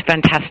page. It's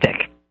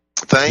fantastic.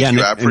 Thank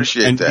you. I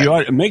appreciate that. You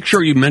ought to make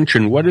sure you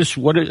mention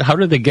how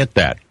do they get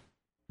that?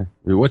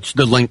 What's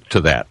the link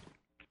to that?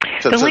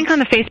 The link on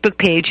the Facebook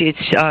page is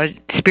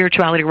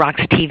Spirituality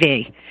Rocks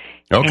TV.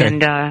 Okay.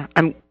 And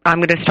I'm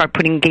going to start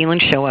putting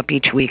Galen's show up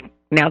each week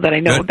now that I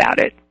know about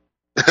it.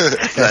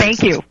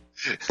 Thank you.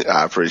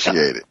 I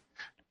appreciate it.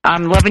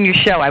 I'm loving your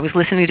show. I was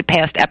listening to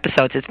past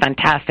episodes. It's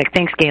fantastic.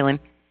 Thanks, Galen.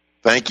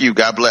 Thank you.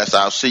 God bless.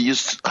 I'll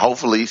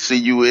hopefully see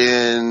you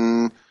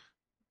at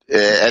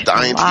the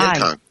INTN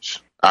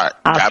Congress. All right.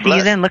 I'll see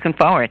you then. Looking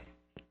forward.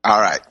 All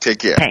right. Take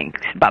care.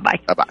 Thanks. Bye-bye.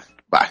 Bye-bye.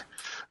 Bye.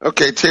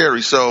 Okay,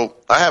 Terry, so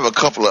I have a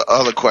couple of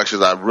other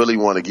questions I really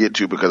want to get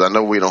to because I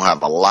know we don't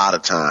have a lot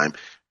of time.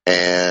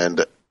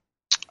 And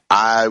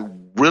I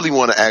really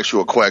want to ask you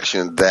a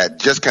question that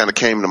just kind of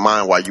came to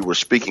mind while you were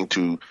speaking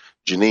to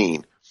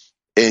Janine.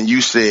 And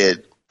you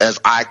said, as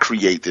I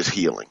create this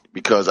healing,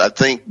 because I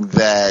think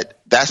that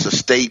that's a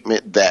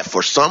statement that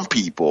for some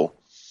people,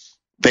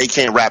 they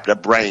can't wrap their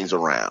brains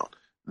around,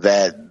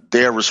 that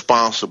they're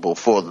responsible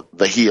for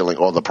the healing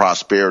or the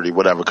prosperity,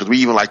 whatever, because we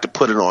even like to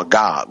put it on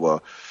God.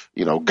 Well,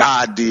 you know,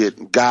 God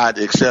did, God,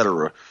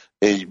 etc.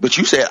 But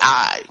you said,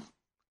 I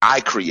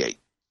create.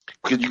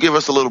 Could you give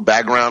us a little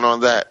background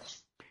on that?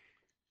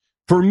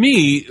 For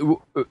me,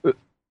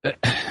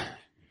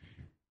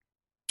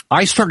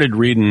 I started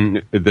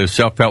reading the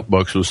self-help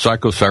books with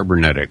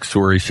Psycho-Cybernetics,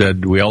 where he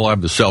said we all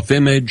have the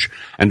self-image,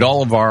 and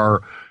all of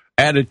our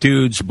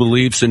attitudes,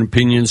 beliefs, and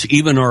opinions,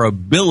 even our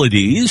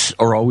abilities,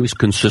 are always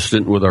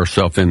consistent with our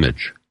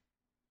self-image.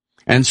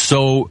 And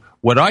so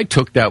what I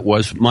took that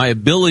was my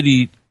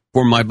ability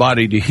for my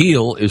body to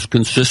heal is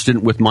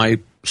consistent with my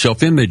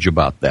self-image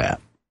about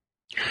that.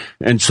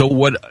 And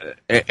so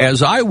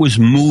as I was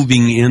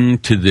moving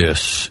into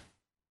this,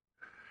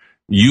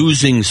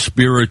 using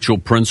spiritual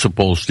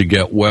principles to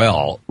get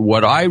well,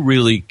 what I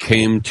really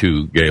came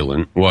to,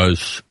 Galen,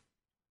 was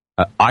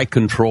I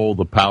control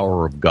the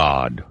power of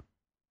God.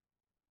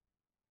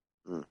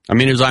 I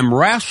mean, as I'm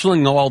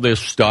wrestling all this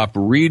stuff,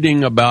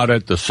 reading about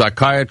it, the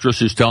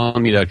psychiatrist is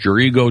telling me that's your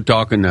ego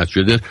talking, that's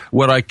your this.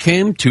 What I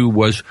came to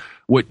was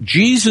what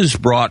Jesus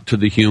brought to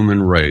the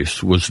human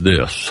race was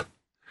this.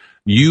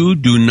 You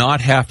do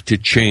not have to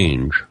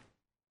change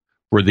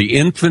for the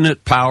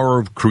infinite power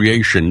of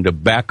creation to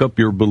back up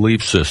your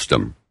belief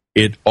system.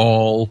 It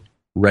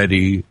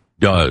already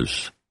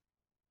does.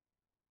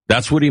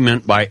 That's what he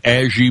meant by,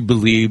 as ye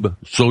believe,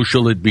 so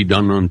shall it be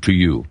done unto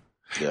you.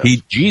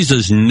 Yes.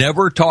 Jesus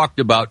never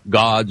talked about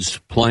God's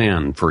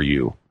plan for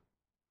you.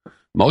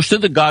 Most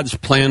of the God's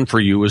plan for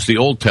you is the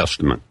Old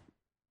Testament.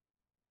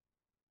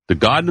 The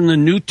God in the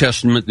New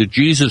Testament that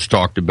Jesus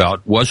talked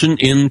about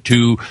wasn't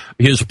into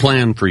his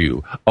plan for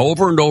you.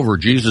 Over and over,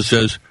 Jesus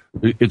says,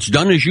 it's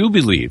done as you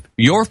believe.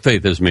 Your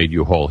faith has made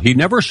you whole. He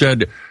never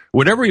said,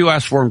 whatever you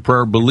ask for in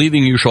prayer,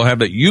 believing you shall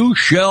have it, you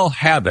shall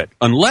have it,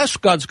 unless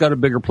God's got a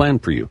bigger plan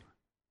for you.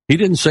 He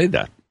didn't say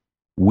that.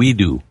 We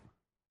do.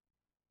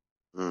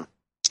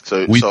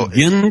 We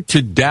begin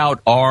to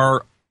doubt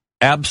our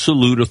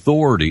absolute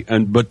authority,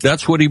 but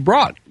that's what he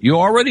brought. You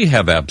already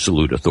have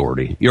absolute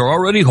authority. You're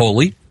already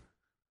holy.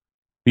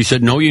 He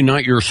said, no, you're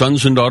not. You're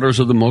sons and daughters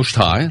of the Most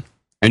High,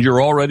 and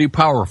you're already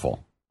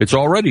powerful. It's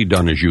already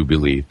done as you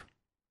believe.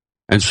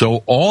 And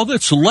so all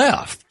that's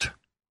left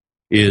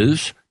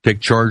is take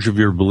charge of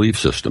your belief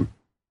system.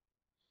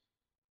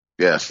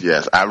 Yes.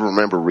 I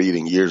remember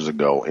reading years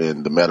ago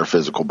in the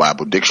Metaphysical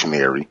Bible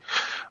Dictionary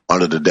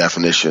under the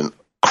definition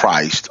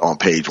Christ on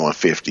page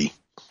 150,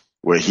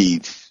 where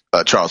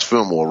Charles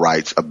Fillmore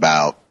writes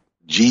about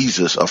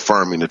Jesus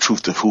affirming the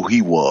truth of who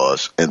he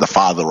was, and the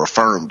Father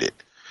affirmed it.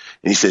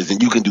 And he says,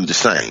 and you can do the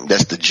same.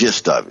 That's the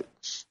gist of it.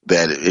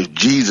 That if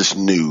Jesus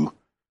knew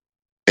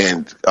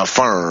and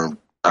affirmed,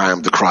 I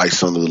am the Christ,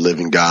 Son of the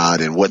living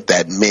God, and what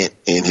that meant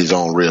in his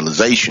own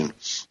realization,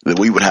 then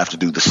we would have to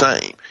do the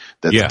same.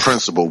 That the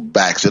principle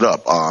backs it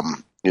up.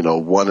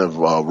 One of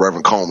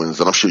Reverend Coleman's,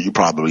 and I'm sure you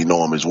probably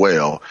know him as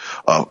well,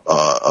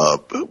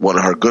 one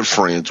of her good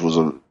friends was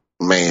a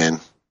man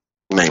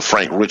named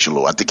Frank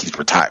Richelieu. I think he's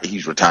retired.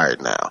 He's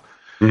retired now.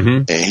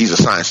 Mm-hmm. And he's a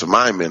Science of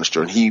Mind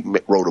minister, and he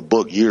wrote a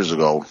book years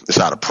ago. It's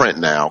out of print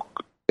now,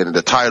 and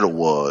the title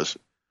was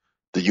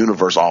The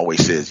Universe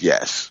Always Says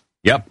Yes.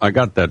 Yep, I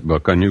got that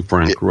book. I knew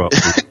Frank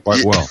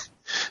quite well.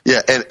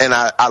 Yeah, and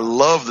I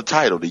love the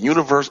title. The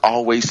universe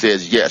always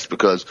says yes,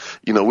 because,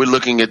 we're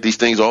looking at these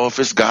things, if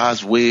it's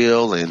God's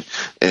will and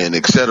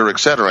et cetera, et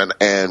cetera.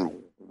 And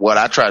what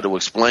I try to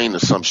explain to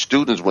some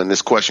students when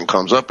this question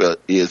comes up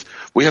is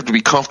we have to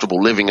be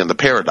comfortable living in the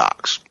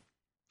paradox.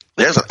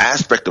 There's an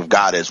aspect of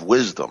God as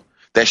wisdom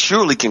that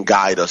surely can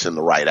guide us in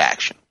the right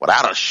action,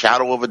 without a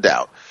shadow of a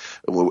doubt.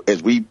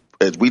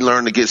 As we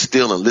learn to get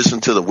still and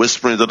listen to the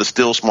whisperings of the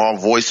still small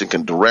voice, and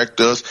can direct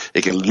us,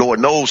 it can, Lord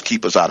knows,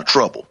 keep us out of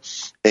trouble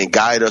and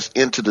guide us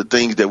into the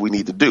things that we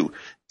need to do.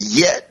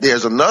 Yet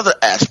there's another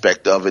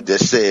aspect of it that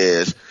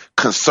says,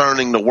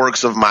 concerning the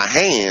works of my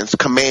hands,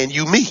 command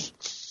you me.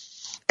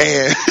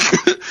 And,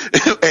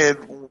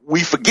 and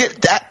we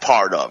forget that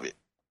part of it,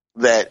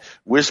 that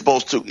we're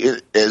supposed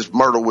to, as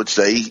Myrtle would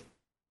say,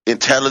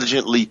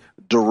 intelligently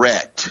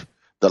direct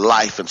the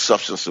life and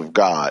substance of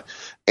God.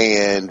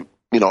 And,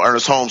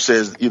 Ernest Holmes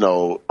says,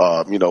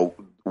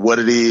 what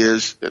it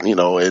is,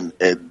 and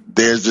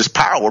there's this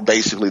power,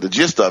 basically the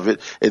gist of it,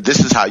 and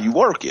this is how you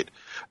work it.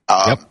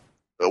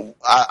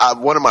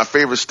 One of my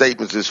favorite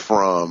statements is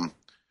from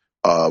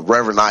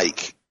Reverend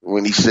Ike,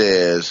 when he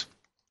says,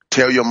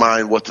 tell your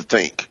mind what to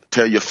think,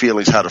 tell your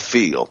feelings how to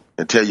feel,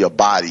 and tell your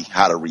body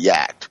how to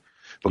react.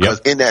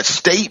 Because in that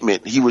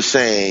statement, he was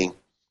saying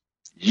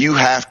you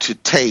have to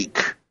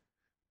take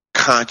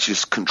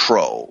conscious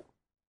control.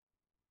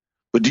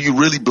 But do you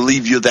really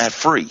believe you're that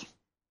free?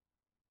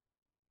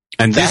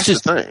 And that's the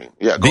thing.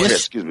 Yeah, go ahead.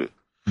 Excuse me.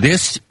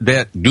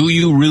 Do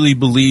you really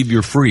believe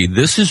you're free?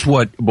 This is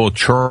what both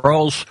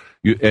Charles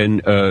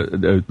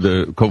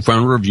the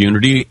co-founder of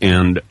Unity,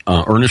 and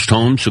Ernest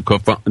Holmes,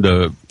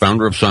 the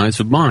founder of Science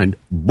of Mind,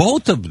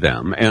 both of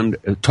them, and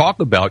talk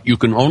about you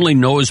can only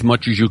know as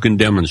much as you can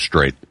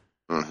demonstrate.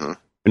 Mm-hmm.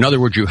 In other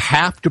words, you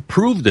have to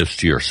prove this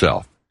to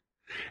yourself.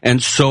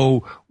 And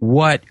so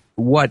what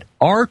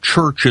our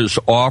churches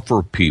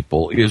offer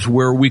people is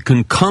where we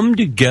can come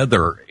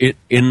together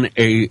in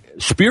a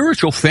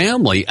spiritual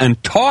family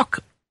and talk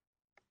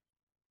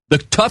the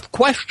tough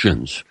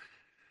questions.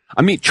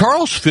 I mean,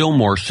 Charles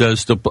Fillmore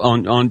says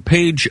on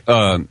page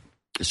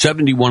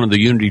 71 of the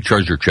Unity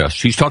Treasure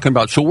Chest, he's talking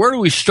about, so where do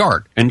we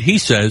start? And he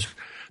says,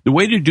 the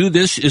way to do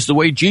this is the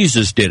way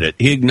Jesus did it.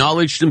 He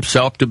acknowledged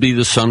himself to be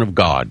the Son of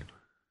God.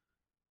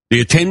 The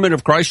attainment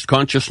of Christ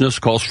consciousness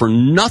calls for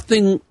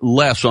nothing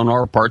less on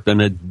our part than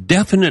a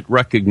definite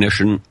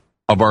recognition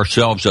of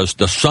ourselves as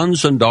the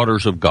sons and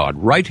daughters of God,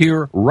 right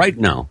here, right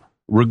now,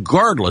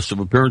 regardless of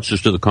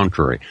appearances to the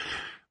contrary.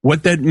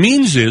 What that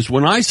means is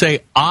when I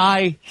say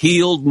I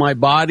healed my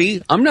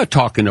body, I'm not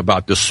talking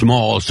about the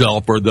small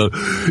self or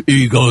the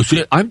ego.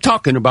 I'm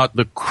talking about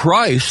the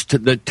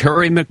Christ that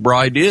Terry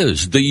McBride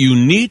is, the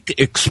unique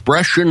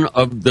expression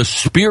of the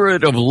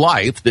spirit of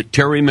life that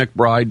Terry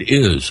McBride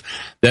is.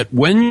 That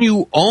when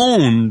you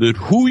own that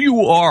who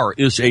you are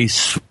is a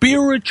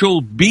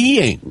spiritual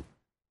being,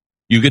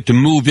 you get to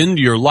move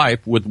into your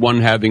life with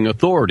one having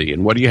authority.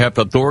 And what do you have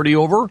authority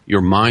over?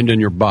 Your mind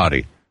and your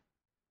body.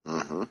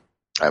 Mm-hmm.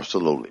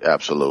 Absolutely.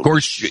 Of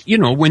course,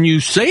 when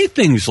you say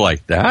things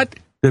like that,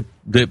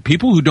 the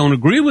people who don't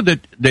agree with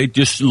it, they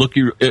just look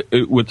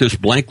with this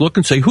blank look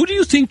and say, who do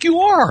you think you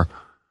are?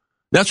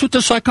 That's what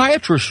the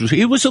psychiatrist was.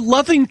 He was a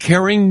loving,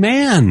 caring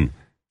man.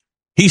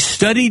 He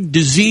studied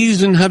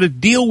disease and how to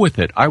deal with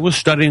it. I was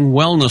studying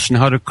wellness and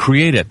how to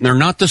create it. And they're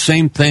not the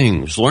same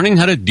things. Learning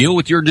how to deal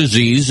with your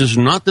disease is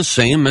not the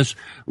same as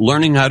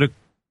learning how to,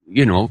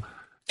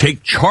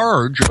 take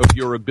charge of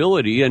your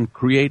ability and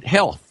create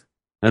health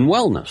and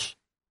wellness.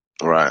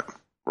 Right.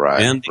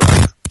 And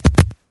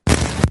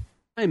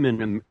I'm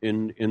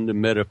in the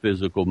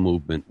metaphysical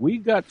movement. We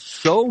got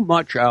so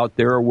much out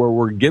there where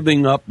we're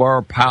giving up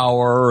our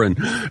power and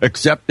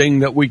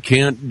accepting that we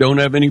don't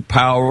have any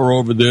power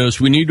over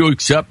this. We need to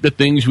accept the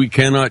things we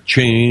cannot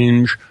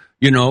change,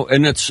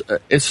 and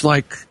it's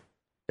like,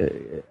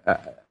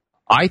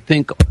 I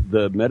think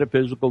the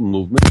metaphysical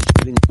movement is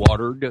getting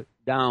watered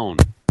down.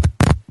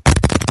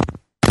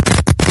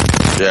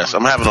 Yes,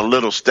 I'm having a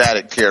little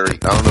static, Terry.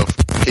 I don't know.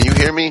 Can you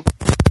hear me?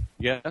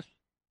 Yes.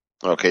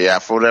 Okay, yeah.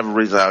 For whatever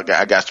reason,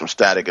 I got some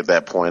static at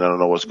that point. I don't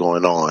know what's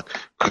going on.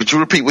 Could you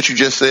repeat what you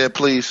just said,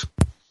 please?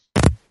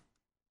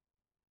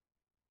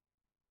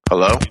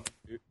 Hello?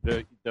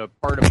 The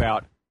part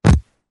about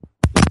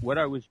what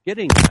I was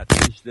getting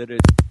at is that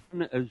it's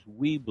as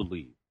we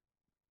believe.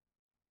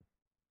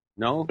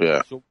 No?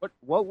 Yeah. So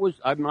what was,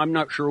 I'm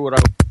not sure what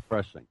I was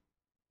expressing.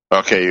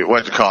 Okay,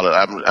 what you call it?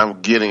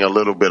 I'm getting a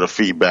little bit of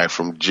feedback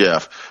from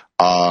Jeff.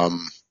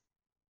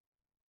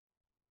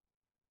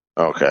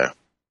 Okay.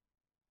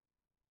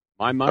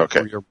 My mic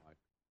or your mic?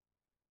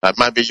 That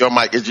might be your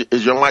mic.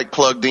 Is your mic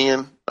plugged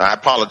in? I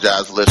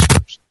apologize,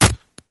 listeners.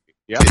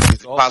 Yeah.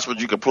 Is it possible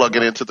you can plug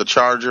it into the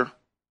charger?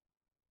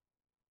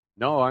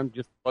 No, I'm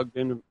just plugged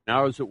in.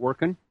 Now is it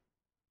working?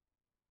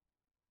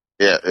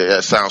 Yeah,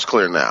 it sounds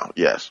clear now.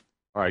 Yes.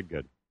 All right,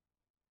 good.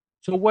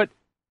 So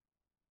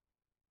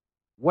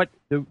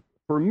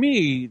for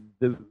me,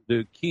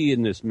 the key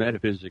in this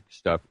metaphysics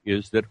stuff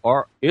is that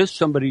is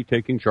somebody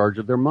taking charge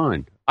of their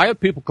mind? I have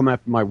people come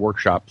after my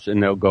workshops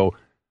and they'll go,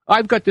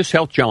 I've got this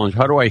health challenge.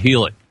 How do I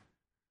heal it?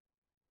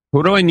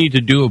 What do I need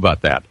to do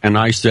about that? And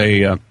I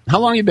say, how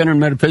long have you been in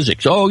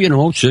metaphysics?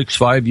 6,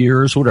 5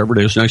 years, whatever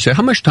it is. And I say,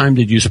 how much time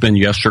did you spend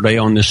yesterday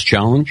on this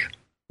challenge?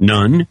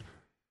 None.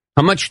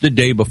 How much the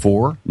day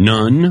before?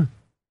 None.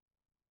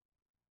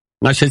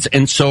 And I said,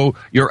 and so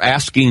you're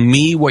asking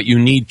me what you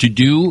need to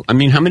do? I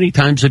mean, how many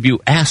times have you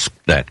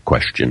asked that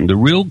question? The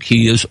real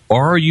key is,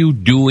 are you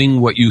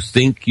doing what you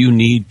think you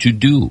need to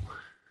do?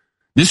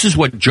 This is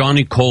what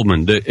Johnny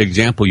Coleman, the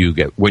example you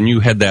get, when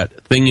you had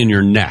that thing in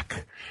your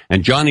neck,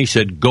 and Johnny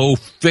said, go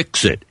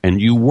fix it,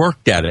 and you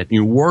worked at it, and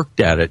you worked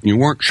at it, and you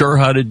weren't sure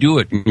how to do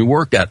it, and you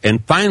worked at it,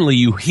 and finally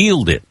you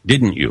healed it,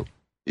 didn't you?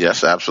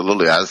 Yes,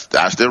 absolutely. I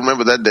still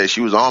remember that day.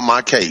 She was on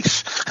my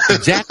case.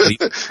 Exactly.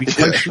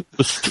 Because she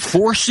was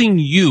forcing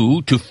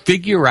you to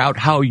figure out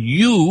how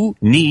you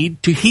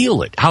need to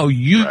heal it, how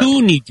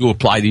you need to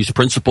apply these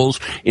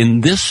principles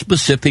in this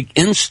specific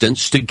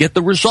instance to get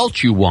the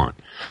results you want.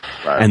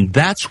 Right. And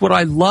that's what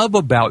I love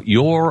about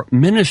your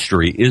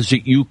ministry, is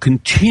that you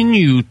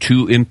continue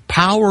to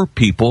empower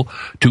people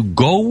to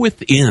go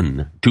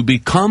within, to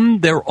become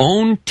their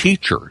own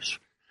teachers,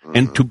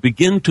 and to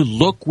begin to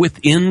look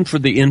within for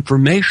the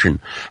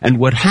information. And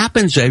what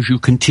happens as you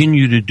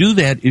continue to do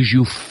that is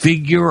you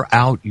figure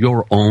out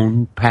your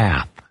own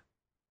path.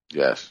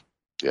 Yes.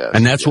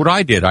 And that's what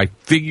I did. I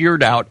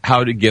figured out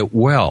how to get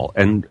well.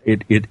 And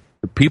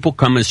people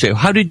come and say,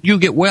 how did you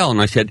get well?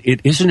 And I said,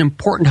 it isn't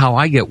important how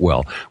I get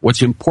well.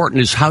 What's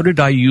important is, how did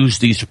I use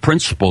these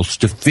principles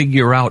to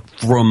figure out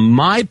from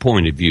my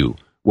point of view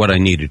what I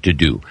needed to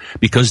do.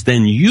 Because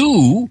then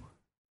your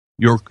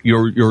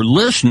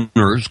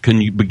listeners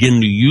can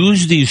begin to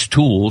use these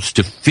tools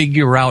to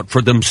figure out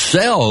for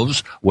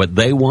themselves what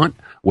they want,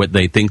 what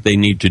they think they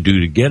need to do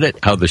to get it,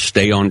 how to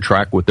stay on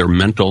track with their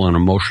mental and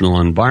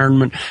emotional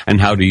environment, and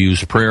how to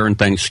use prayer and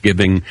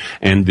thanksgiving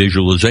and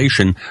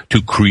visualization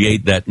to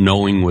create that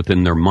knowing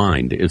within their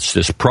mind. It's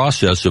this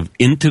process of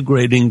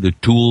integrating the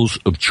tools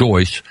of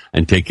choice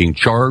and taking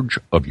charge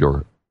of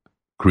your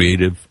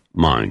creative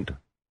mind.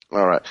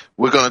 All right.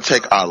 We're going to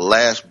take our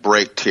last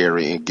break,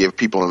 Terry, and give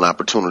people an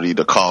opportunity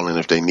to call in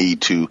if they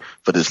need to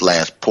for this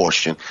last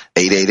portion.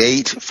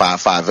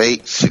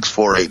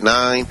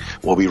 888-558-6489.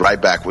 We'll be right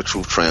back with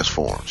Truth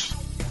Transforms.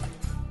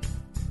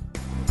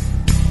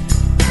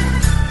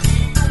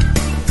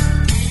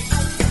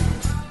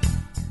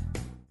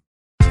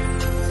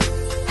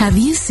 Have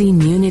you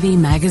seen Unity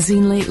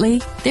Magazine lately?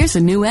 There's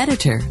a new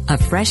editor, a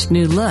fresh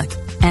new look,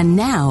 and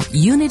now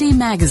Unity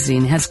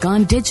Magazine has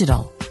gone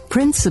digital.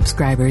 Print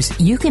subscribers,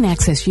 you can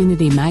access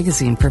Unity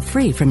Magazine for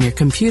free from your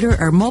computer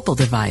or mobile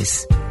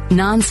device.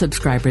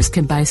 Non-subscribers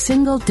can buy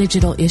single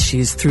digital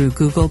issues through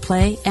Google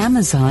Play,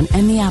 Amazon,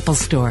 and the Apple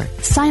Store.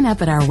 Sign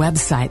up at our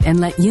website and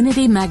let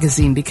Unity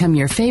Magazine become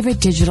your favorite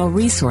digital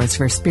resource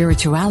for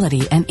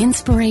spirituality and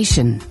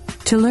inspiration.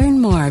 To learn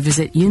more,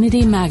 visit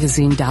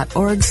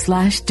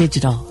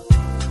unitymagazine.org/digital.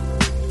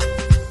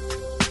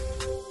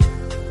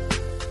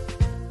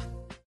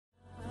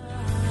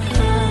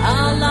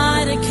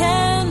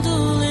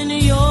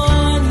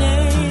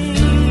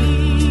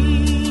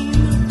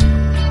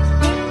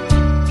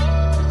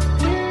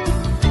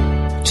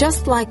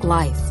 Just like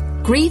life,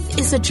 grief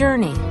is a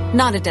journey,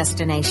 not a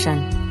destination.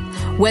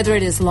 Whether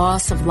it is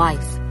loss of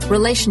life,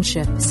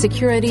 relationship,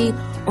 security,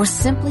 or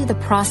simply the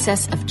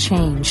process of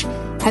change,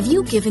 have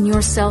you given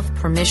yourself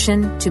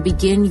permission to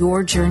begin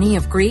your journey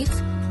of grief?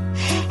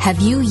 Have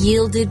you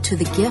yielded to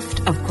the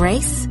gift of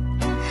grace?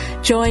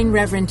 Join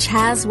Reverend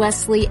Chaz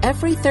Wesley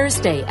every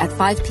Thursday at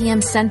 5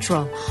 p.m.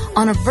 Central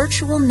on a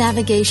virtual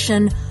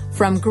navigation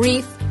from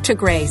grief to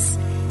grace,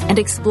 and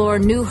explore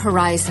new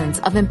horizons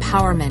of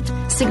empowerment,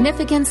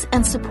 significance,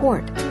 and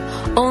support.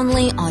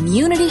 Only on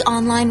Unity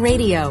Online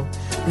Radio,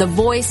 the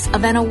voice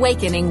of an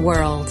awakening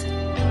world.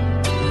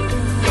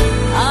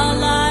 I'll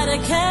light a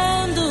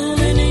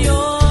candle in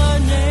your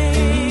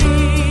name.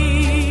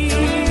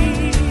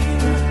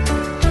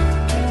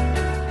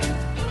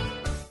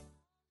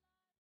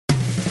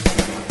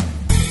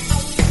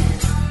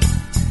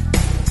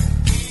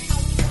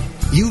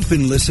 You've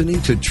been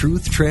listening to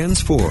Truth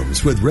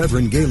Transforms with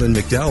Reverend Galen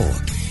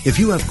McDowell. If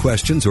you have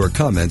questions or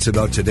comments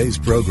about today's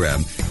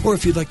program, or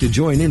if you'd like to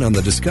join in on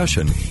the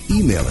discussion,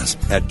 email us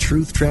at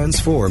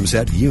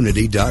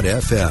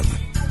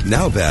truthtransforms@unity.fm.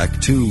 Now back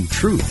to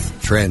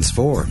Truth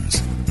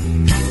Transforms.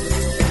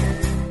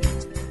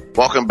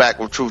 Welcome back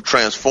with Truth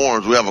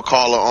Transforms. We have a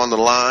caller on the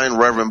line.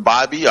 Reverend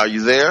Bobby, are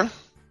you there?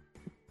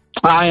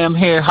 I am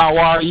here. How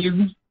are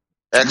you?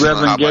 Excellent.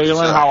 Reverend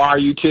Galen, how are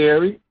you,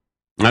 Terry?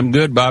 I'm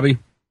good, Bobby.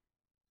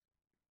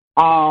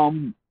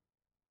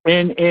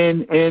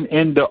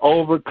 In the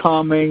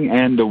overcoming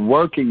and the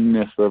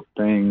workingness of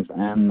things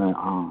and the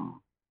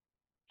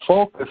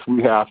focus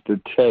we have to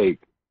take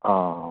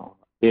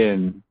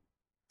in,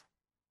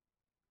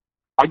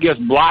 I guess,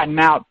 blotting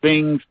out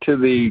things to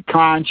the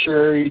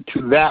contrary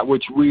to that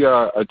which we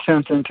are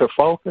attempting to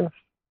focus.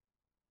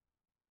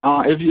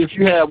 If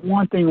you had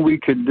one thing we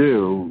could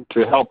do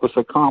to help us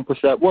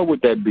accomplish that, what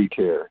would that be,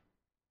 Terry?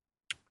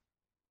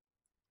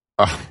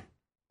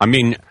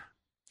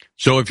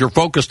 So if you're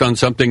focused on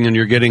something and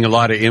you're getting a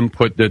lot of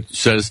input that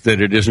says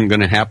that it isn't going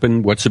to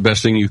happen, what's the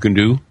best thing you can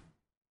do?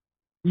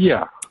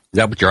 Yeah. Is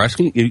that what you're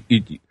asking?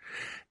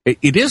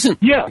 It isn't.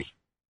 Yeah.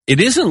 It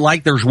isn't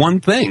like there's one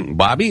thing,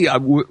 Bobby.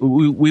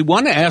 We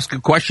want to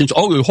ask questions.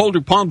 Oh, you hold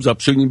your palms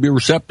up so you can be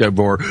receptive,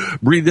 or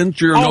breathe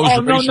into your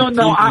nose.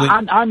 No.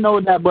 I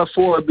know that, but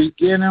for a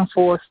beginning,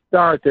 for a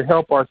start, to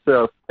help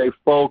ourselves stay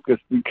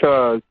focused,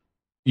 because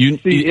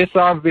it's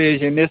our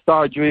vision, it's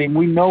our dream.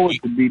 We know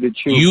it to be the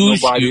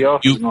truth. Nobody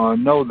else is going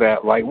to know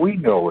that like we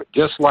know it.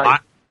 Just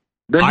like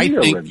the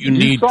healing.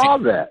 You saw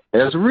that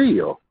as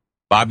real.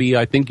 Bobby,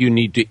 I think you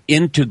need to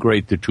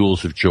integrate the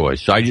tools of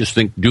choice. I just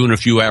think doing a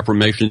few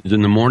affirmations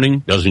in the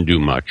morning doesn't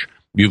do much.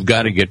 You've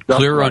got to get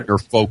clear on your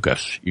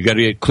focus. You got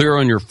to get clear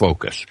on your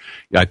focus.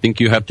 I think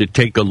you have to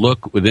take a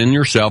look within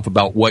yourself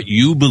about what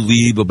you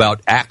believe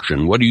about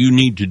action. What do you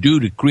need to do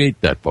to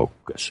create that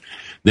focus?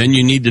 Then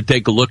you need to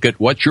take a look at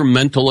what's your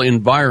mental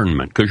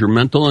environment, because your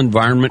mental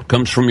environment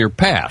comes from your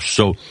past.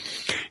 So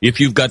if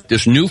you've got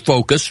this new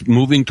focus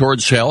moving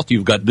towards health,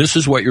 you've got this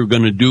is what you're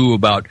going to do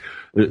about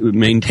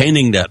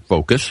maintaining that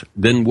focus,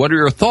 then what are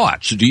your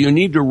thoughts? Do you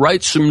need to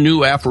write some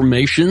new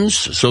affirmations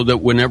so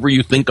that whenever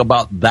you think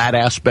about that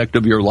aspect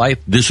of your life,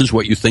 this is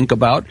what you think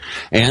about?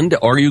 And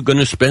are you going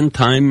to spend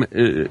time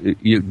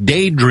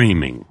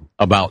daydreaming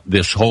about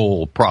this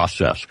whole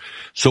process?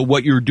 So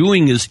what you're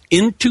doing is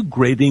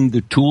integrating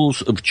the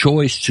tools of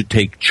choice to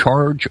take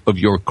charge of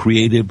your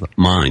creative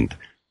mind.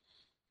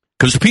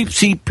 Because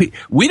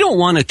we don't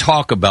want to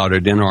talk about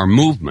it in our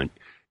movement.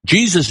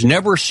 Jesus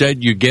never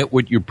said you get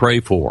what you pray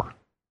for.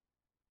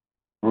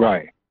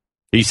 Right.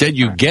 He said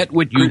you get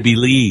what you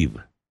believe.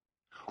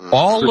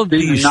 All of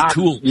these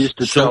tools used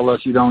to tell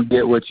us you don't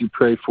get what you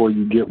pray for,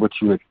 you get what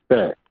you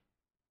expect.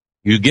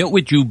 You get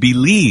what you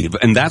believe,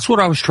 and that's what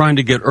I was trying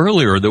to get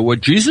earlier, that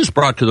what Jesus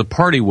brought to the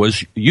party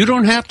was you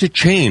don't have to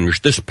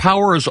change. This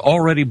power is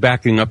already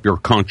backing up your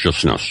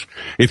consciousness.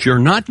 If you're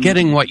not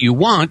getting what you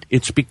want,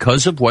 it's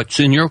because of what's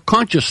in your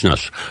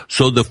consciousness.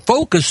 So the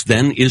focus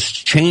then is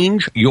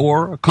change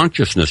your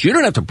consciousness. You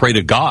don't have to pray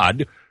to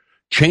God.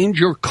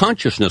 Change your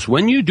consciousness.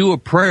 When you do a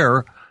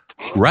prayer,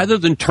 rather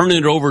than turn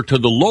it over to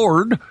the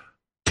Lord,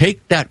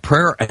 take that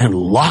prayer and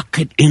lock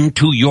it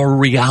into your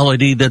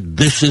reality that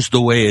this is the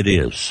way it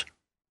is.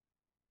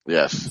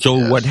 Yes.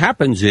 So what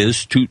happens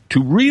is to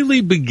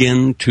really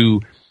begin to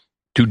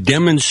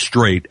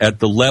demonstrate at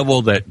the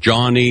level that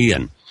Johnny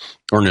and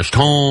Ernest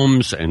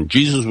Holmes and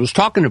Jesus was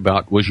talking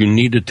about was you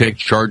need to take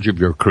charge of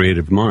your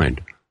creative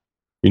mind.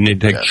 You need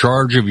to take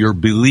charge of your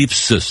belief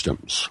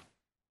systems.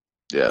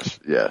 Yes.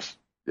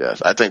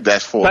 I think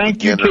that's for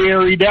Thank you,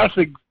 Terry. That's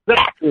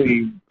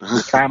exactly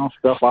the kind of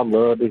stuff I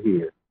love to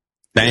hear.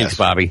 Thanks,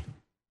 Bobby.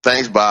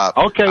 Thanks, Bob.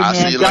 Okay, I'll man.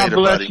 see you God later,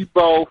 bless buddy. you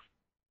both.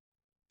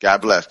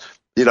 God bless.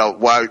 You know,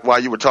 while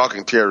you were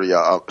talking, Terry,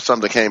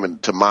 something came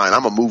into mind.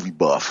 I'm a movie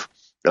buff,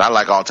 and I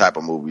like all type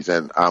of movies.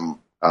 And I'm,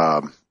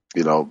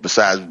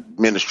 besides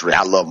ministry,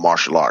 I love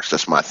martial arts.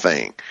 That's my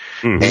thing.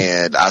 Mm-hmm.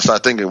 And I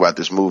started thinking about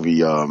this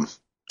movie,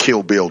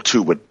 Kill Bill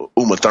 2 with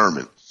Uma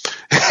Thurman.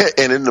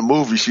 And in the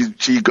movie,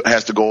 she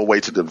has to go away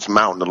to this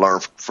mountain to learn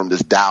from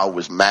this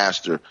Taoist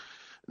master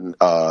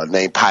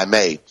named Pai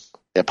Mei.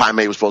 And Pai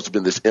Mei was supposed to be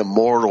this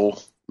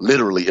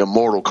literally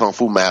immortal kung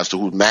fu master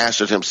who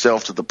mastered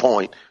himself to the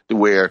point to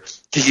where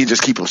he can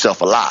just keep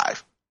himself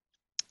alive.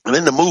 And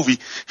in the movie,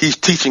 he's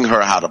teaching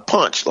her how to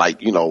punch,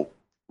 like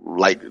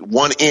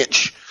 1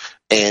 inch,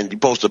 and you're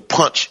supposed to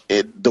punch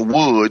at the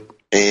wood,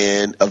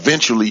 and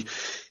eventually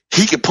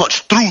he can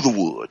punch through the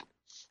wood.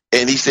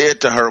 And he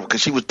said to her,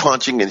 because she was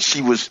punching and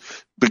she was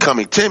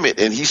becoming timid,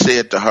 and he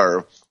said to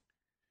her,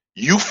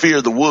 "You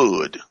fear the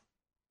wood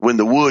when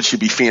the wood should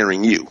be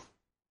fearing you."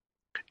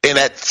 And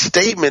that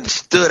statement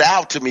stood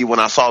out to me when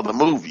I saw the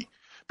movie,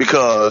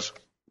 because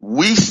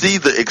we see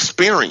the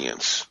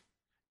experience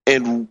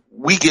and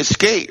we get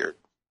scared.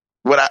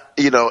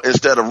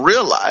 Instead of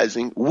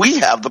realizing we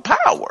have the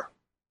power,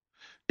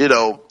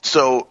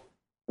 so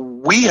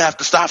we have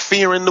to stop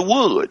fearing the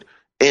wood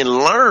and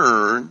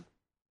learn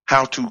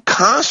how to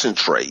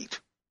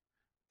concentrate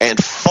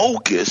and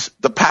focus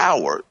the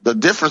power. The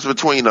difference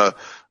between a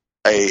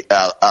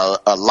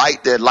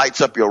light that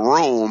lights up your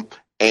room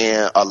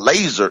and a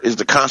laser is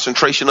the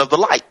concentration of the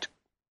light.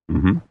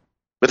 Mm-hmm.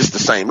 But it's the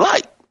same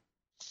light.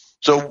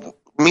 So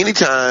many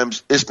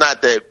times it's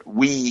not that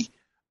we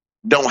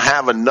don't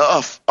have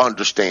enough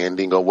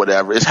understanding or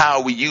whatever. It's how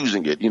are we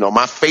using it.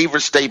 My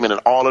favorite statement in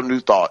all of New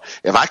Thought,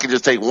 if I could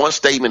just take one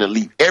statement and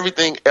leave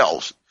everything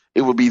else,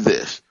 it would be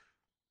this: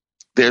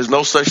 there's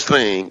no such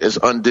thing as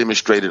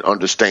undemonstrated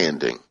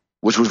understanding,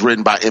 which was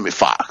written by Emmett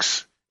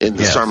Fox in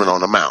the Sermon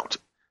on the Mount.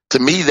 To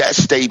me, that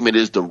statement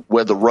is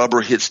where the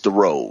rubber hits the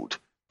road.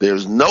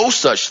 There's no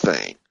such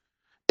thing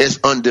as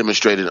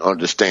undemonstrated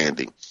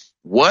understanding.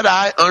 What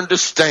I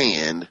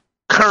understand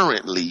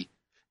currently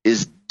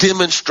is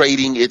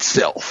demonstrating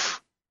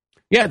itself.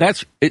 Yeah,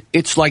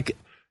 it's like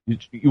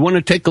you want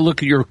to take a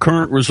look at your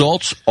current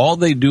results. All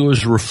they do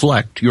is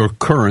reflect your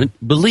current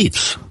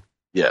beliefs.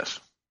 Yes.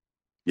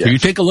 So you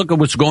take a look at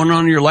what's going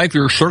on in your life,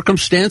 your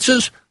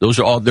circumstances,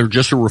 they're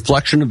just a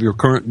reflection of your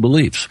current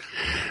beliefs.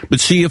 But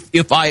see,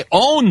 if I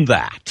own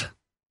that,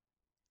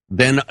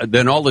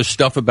 then all this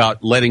stuff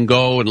about letting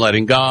go and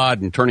letting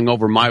God and turning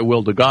over my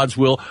will to God's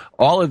will,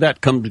 all of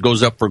that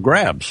goes up for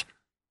grabs.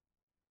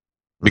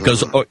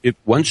 Because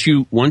once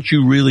you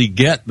really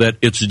get that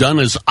it's done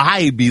as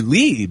I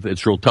believe,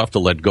 it's real tough to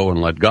let go and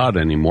let God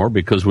anymore,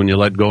 because when you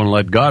let go and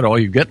let God, all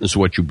you're getting is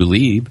what you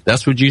believe.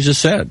 That's what Jesus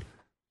said.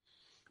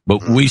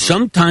 But we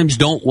sometimes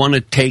don't want to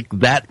take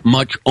that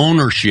much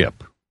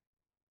ownership.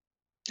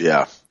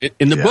 Yeah.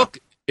 In the book,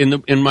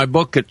 in my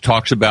book, it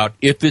talks about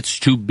if it's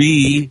to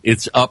be,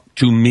 it's up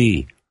to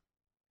me.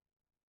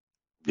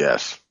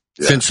 Yes.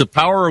 Since the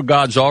power of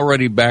God's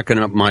already backing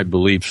up my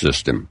belief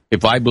system,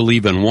 if I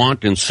believe in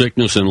want and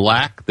sickness and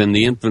lack, then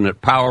the infinite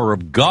power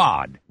of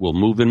God will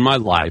move in my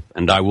life,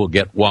 and I will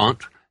get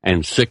want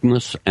and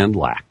sickness and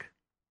lack.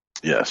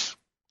 Yes.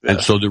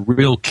 And so the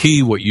real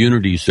key, what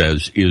Unity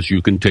says, is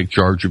you can take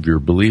charge of your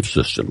belief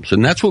systems.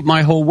 And that's what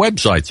my whole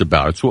website's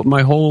about. It's what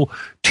my whole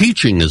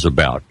teaching is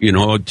about,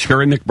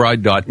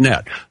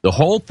 TerryMcBride.net. The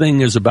whole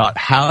thing is about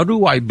how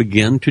do I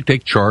begin to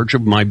take charge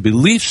of my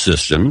belief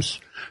systems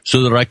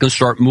so that I can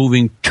start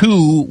moving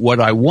to what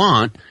I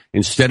want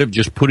instead of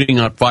just putting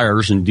out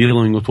fires and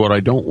dealing with what I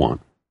don't want.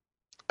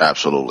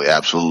 Absolutely,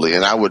 absolutely.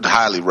 And I would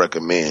highly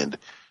recommend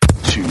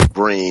to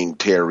bring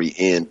Terry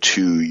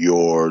into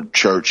your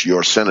church,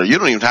 your center. You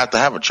don't even have to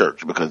have a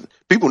church, because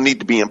people need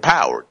to be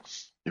empowered.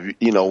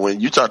 You know, when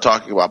you start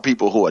talking about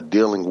people who are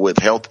dealing with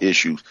health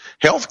issues,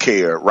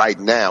 healthcare right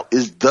now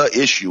is the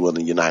issue in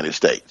the United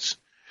States.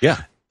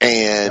 Yeah.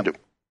 And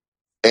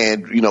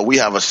you know, we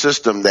have a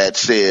system that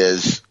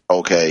says,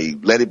 okay,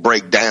 let it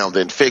break down,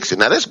 then fix it.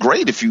 Now that's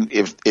great if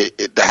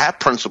to have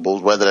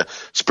principles, whether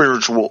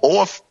spiritual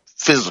or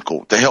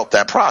physical, to help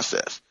that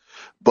process.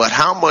 But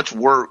how much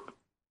work,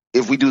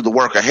 if we do the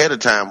work ahead of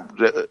time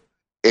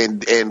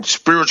and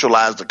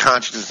spiritualize the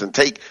consciousness and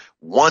take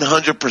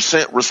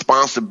 100%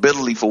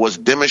 responsibility for what's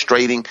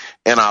demonstrating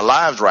in our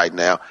lives right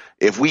now,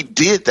 if we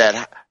did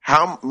that,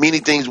 how many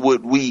things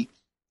would we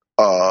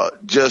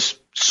just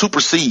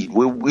supersede?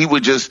 We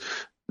would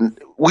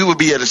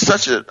be at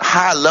such a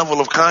high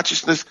level of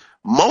consciousness,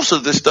 most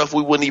of this stuff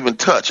we wouldn't even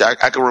touch. I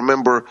can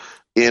remember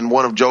in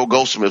one of Joe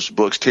Goldsmith's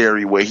books,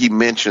 Terry, where he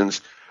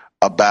mentions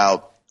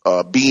about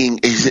being,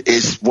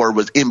 his word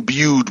was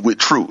imbued with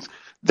truth,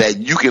 that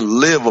you can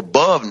live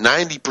above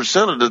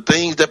 90% of the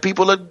things that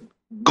people are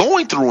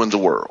going through in the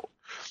world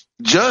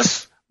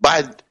just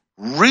by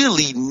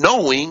really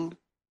knowing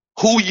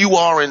who you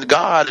are in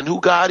God and who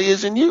God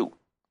is in you.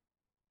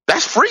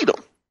 That's freedom,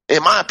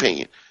 in my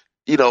opinion.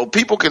 You know,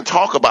 people can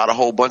talk about a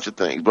whole bunch of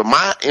things, but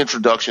my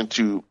introduction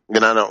to,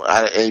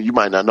 and you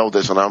might not know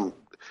this, and I'm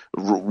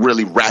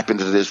really wrapping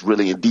into this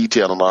really in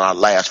detail in our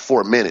last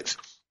 4 minutes,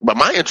 but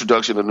my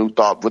introduction to New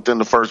Thought within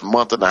the first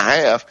month and a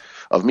half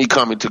of me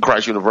coming to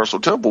Christ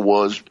Universal Temple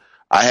was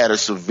I had a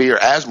severe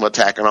asthma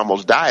attack and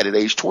almost died at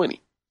age 20.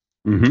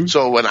 Mm-hmm.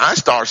 So when I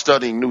start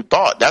studying New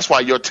Thought, that's why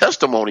your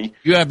testimony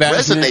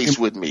resonates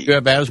with me. Do you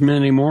have asthma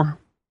anymore?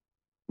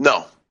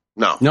 No.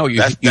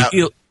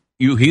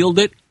 You healed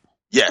it?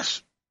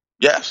 Yes,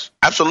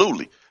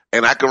 absolutely.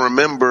 And I can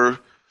remember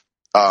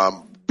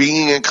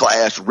being in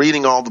class,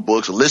 reading all the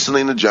books,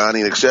 listening to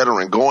Johnny, et cetera,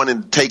 and going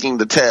and taking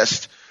the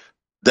test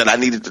that I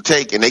needed to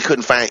take, and they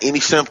couldn't find any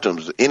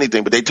symptoms,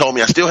 anything, but they told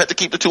me I still had to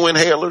keep the 2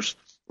 inhalers,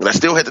 and I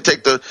still had to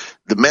take the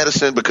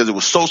medicine because it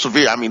was so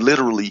severe. I mean,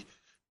 literally,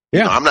 you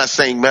know, I'm not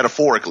saying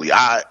metaphorically.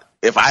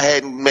 If I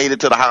hadn't made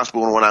it to the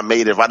hospital when I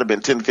made it, if I'd have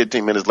been 10,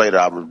 15 minutes later,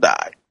 I would have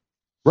died.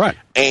 Right.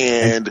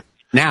 And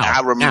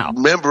I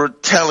remember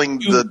telling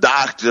the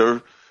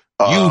doctor.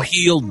 You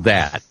healed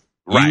that.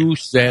 Right. You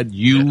said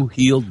you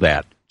healed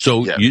that.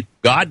 So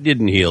God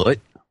didn't heal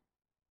it.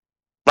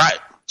 Right.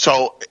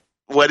 So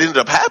what ended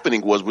up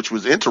happening was, which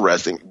was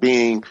interesting,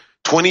 being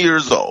 20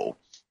 years old,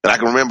 and I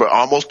can remember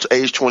almost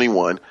age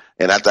 21,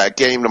 and after I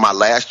came to my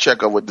last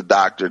checkup with the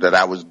doctor that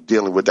I was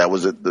dealing with, that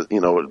was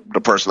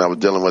the person I was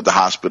dealing with at the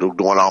hospital,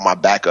 doing all my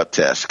backup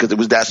tests, because it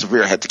was that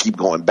severe, I had to keep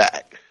going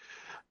back.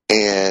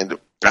 And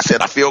I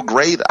said, I feel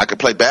great. I can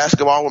play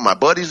basketball with my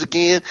buddies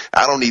again.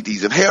 I don't need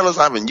these inhalers.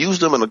 I haven't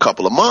used them in a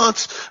couple of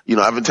months. You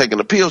know, I've been taking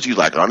the pills. He's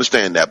like, I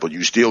understand that, but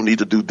you still need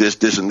to do this,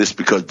 this, and this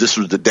because this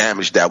was the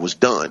damage that was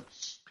done.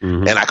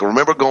 Mm-hmm. And I can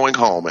remember going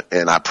home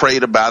and I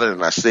prayed about it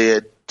and I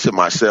said to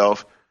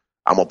myself,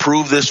 I'm going to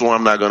prove this or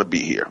I'm not going to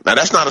be here. Now,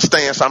 that's not a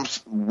stance I'm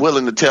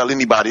willing to tell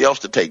anybody else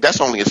to take. That's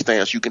only a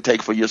stance you can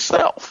take for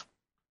yourself.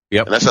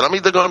 Yep. And I said, I'm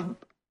either going to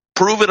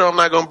prove it or I'm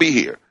not going to be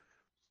here.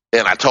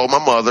 And I told my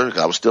mother,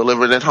 I was still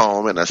living at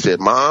home, and I said,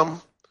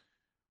 Mom,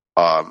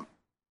 I'm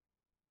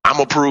going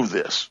to prove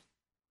this.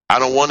 I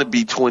don't want to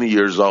be 20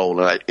 years old.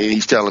 And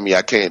he's telling me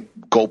I can't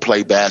go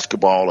play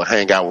basketball or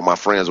hang out with my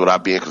friends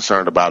without being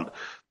concerned about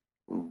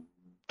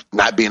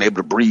not being able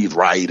to breathe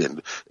right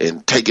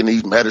and taking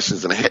these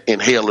medicines and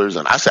inhalers.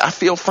 And I said, I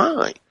feel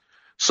fine.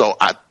 So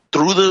I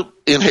threw the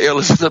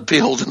inhalers and the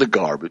pills in the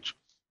garbage.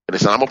 And I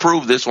said, I'm going to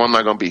prove this or I'm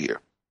not going to be here.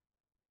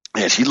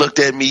 And she looked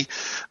at me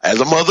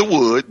as a mother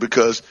would,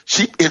 because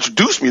she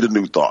introduced me to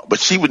New Thought, but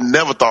she would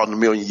never thought in a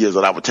million years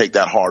that I would take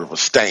that hard of a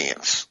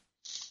stance.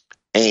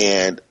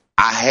 And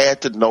I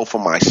had to know for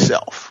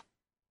myself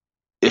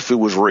if it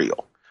was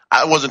real.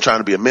 I wasn't trying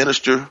to be a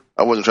minister.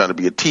 I wasn't trying to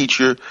be a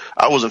teacher.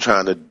 I wasn't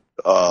trying to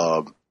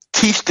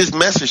teach this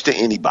message to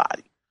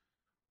anybody.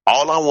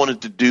 All I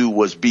wanted to do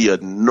was be a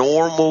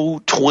normal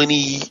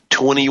 20,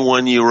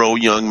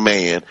 21-year-old young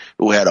man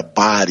who had a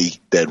body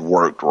that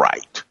worked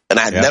right. And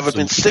I'd never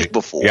been sick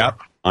before. Yep,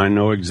 I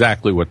know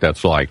exactly what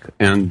that's like.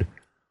 And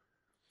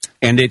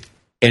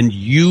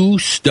you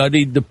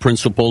studied the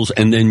principles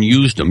and then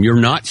used them.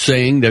 You're not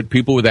saying that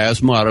people with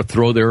asthma ought to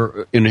throw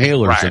their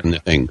inhalers in the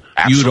thing.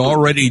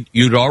 Absolutely.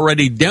 You'd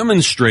already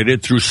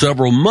demonstrated through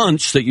several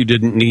months that you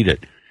didn't need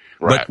it.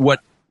 Right.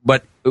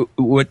 But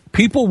what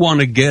people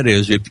want to get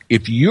is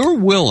if you're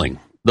willing,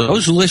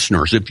 those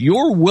listeners, if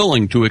you're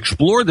willing to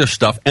explore this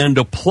stuff and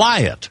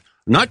apply it,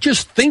 not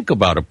just think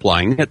about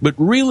applying it, but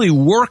really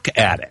work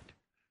at it.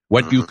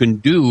 What you can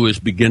do is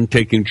begin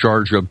taking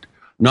charge of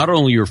not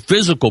only your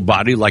physical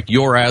body, like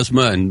your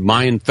asthma and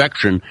my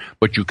infection,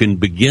 but you can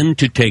begin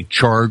to take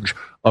charge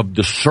of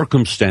the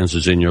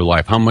circumstances in your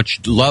life, how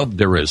much love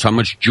there is, how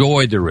much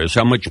joy there is,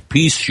 how much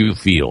peace you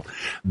feel.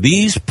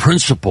 These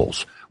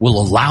principles will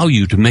allow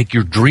you to make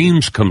your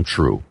dreams come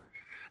true.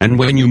 And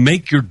when you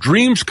make your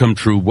dreams come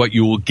true, what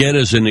you will get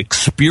is an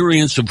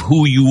experience of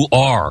who you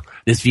are.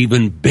 It's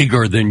even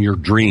bigger than your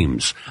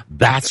dreams.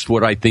 That's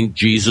what I think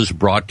Jesus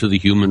brought to the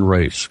human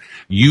race.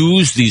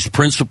 Use these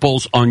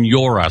principles on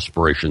your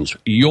aspirations,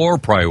 your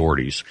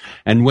priorities.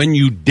 And when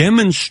you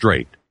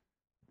demonstrate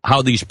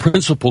how these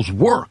principles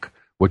work,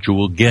 what you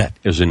will get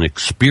is an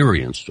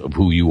experience of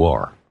who you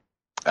are.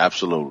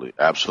 Absolutely.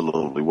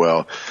 Absolutely.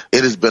 Well,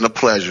 it has been a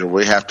pleasure.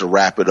 We have to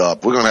wrap it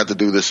up. We're going to have to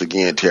do this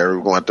again, Terry.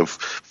 We're going to have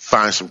to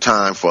find some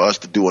time for us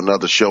to do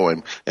another show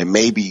and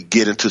maybe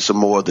get into some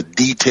more of the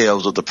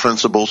details of the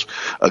principles.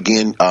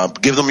 Again,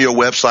 give them your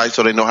website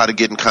so they know how to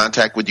get in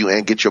contact with you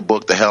and get your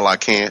book, The Hell I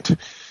Can't.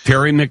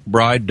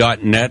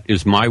 TerryMcBride.net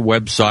is my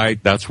website.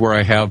 That's where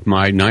I have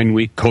my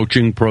 9-week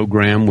coaching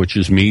program, which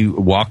is me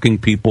walking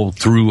people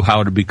through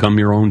how to become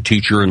your own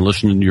teacher and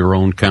listen to your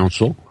own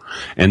counsel.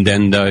 And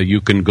then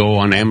you can go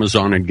on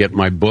Amazon and get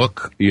my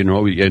book,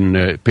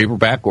 in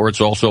paperback, or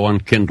it's also on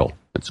Kindle.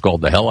 It's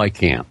called The Hell I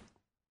Can't.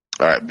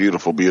 All right,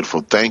 beautiful,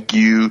 beautiful. Thank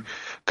you.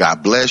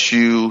 God bless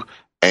you.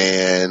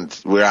 And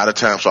we're out of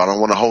time, so I don't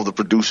want to hold the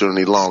producer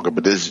any longer,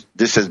 but this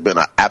has been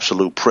an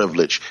absolute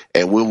privilege,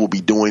 and we will be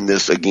doing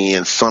this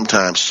again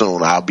sometime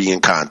soon. I'll be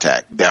in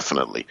contact,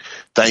 definitely.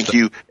 Thank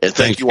you, and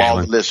thank you all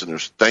the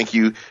listeners. Thank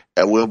you,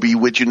 and we'll be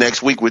with you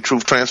next week with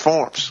Truth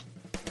Transforms.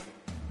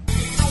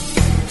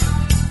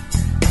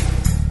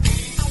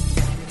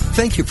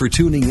 Thank you for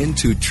tuning in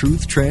to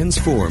Truth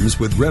Transforms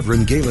with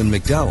Reverend Galen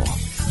McDowell.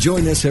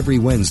 Join us every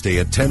Wednesday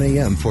at 10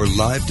 a.m. for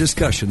live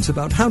discussions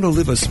about how to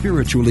live a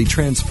spiritually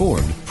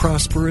transformed,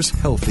 prosperous,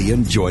 healthy,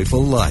 and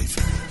joyful life.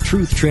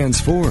 Truth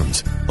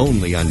Transforms,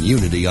 only on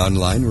Unity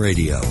Online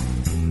Radio.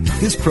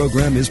 This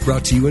program is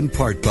brought to you in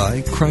part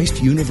by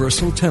Christ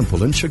Universal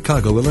Temple in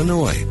Chicago,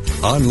 Illinois.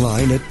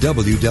 Online at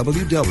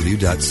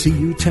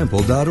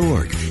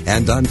www.cutemple.org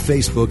and on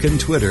Facebook and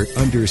Twitter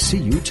under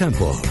CU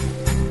Temple.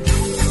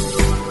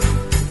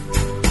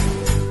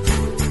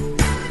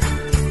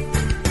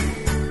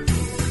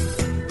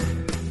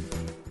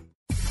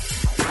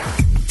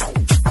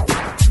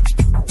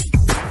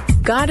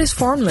 God is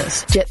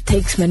formless, yet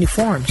takes many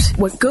forms.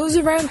 What goes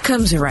around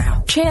comes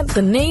around. Chant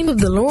the name of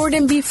the Lord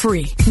and be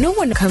free. No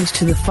one comes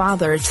to the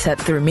Father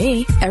except through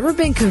me. Ever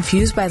been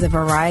confused by the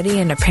variety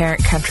and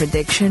apparent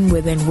contradiction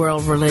within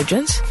world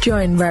religions?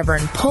 Join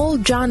Reverend Paul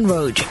John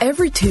Roach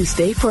every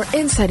Tuesday for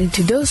insight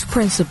into those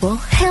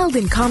principles held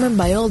in common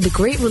by all the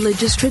great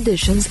religious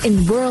traditions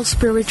in world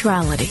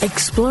spirituality,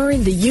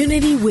 exploring the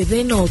unity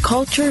within all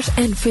cultures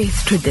and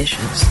faith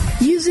traditions.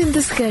 Using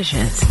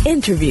discussions,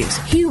 interviews,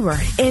 humor,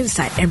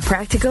 insight, and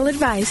practical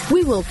advice,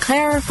 we will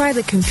clarify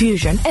the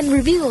confusion and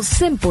reveal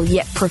simple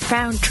yet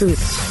profound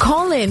truths.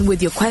 Call in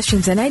with your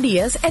questions and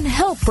ideas and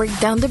help break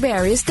down the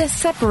barriers that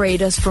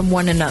separate us from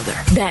one another.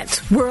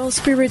 That's World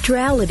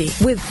Spirituality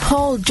with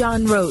Paul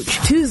John Roach,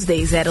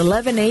 Tuesdays at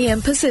 11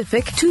 a.m.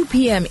 Pacific, 2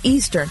 p.m.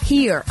 Eastern,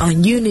 here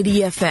on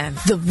Unity FM,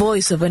 the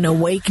voice of an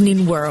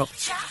awakening world.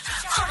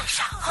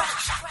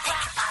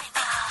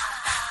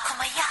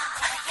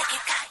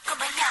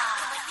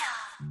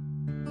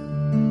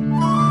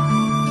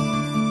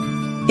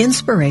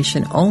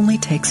 Inspiration only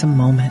takes a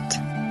moment.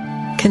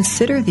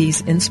 Consider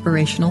these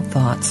inspirational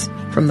thoughts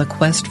from the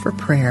Quest for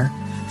Prayer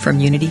from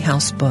Unity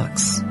House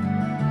Books.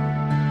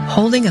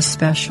 Holding a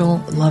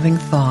special, loving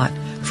thought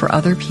for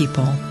other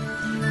people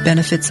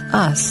benefits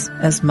us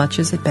as much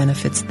as it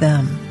benefits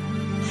them.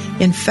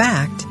 In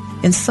fact,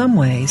 in some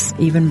ways,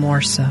 even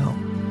more so.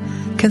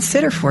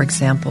 Consider, for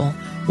example,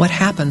 what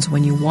happens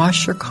when you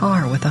wash your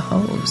car with a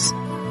hose.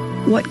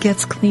 What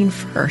gets clean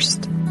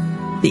first?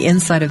 The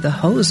inside of the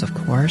hose, of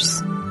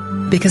course,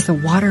 because the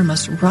water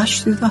must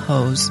rush through the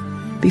hose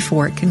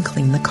before it can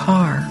clean the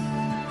car.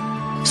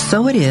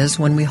 So it is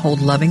when we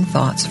hold loving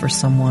thoughts for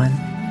someone.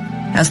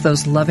 As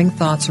those loving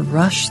thoughts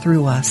rush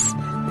through us,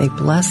 they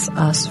bless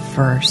us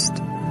first.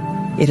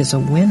 It is a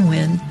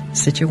win-win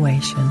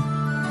situation.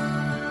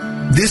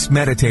 This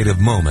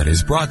meditative moment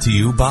is brought to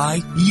you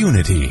by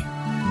Unity.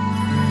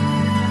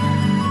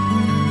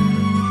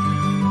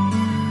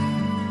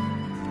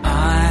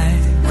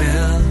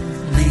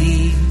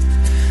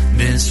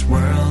 This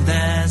world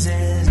as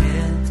it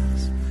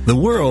is. The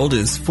world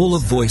is full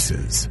of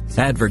voices,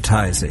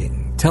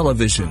 advertising,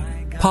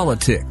 television,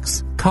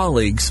 politics,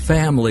 colleagues,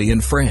 family,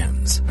 and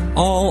friends.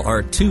 All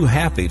are too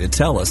happy to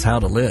tell us how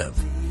to live.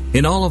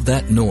 In all of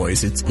that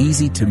noise, it's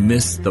easy to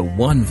miss the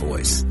one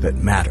voice that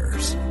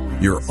matters,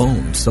 your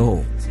own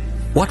soul.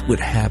 What would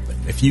happen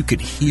if you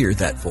could hear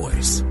that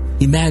voice?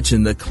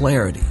 Imagine the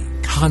clarity,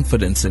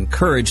 confidence, and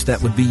courage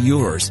that would be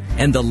yours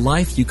and the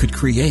life you could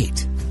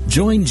create.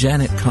 Join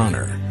Janet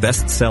Connor,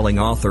 best-selling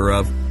author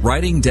of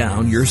Writing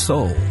Down Your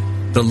Soul,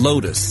 The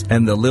Lotus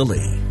and the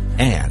Lily,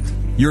 and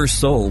Your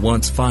Soul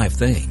Wants 5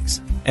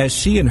 Things, as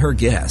she and her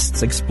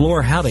guests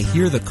explore how to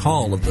hear the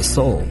call of the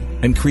soul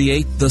and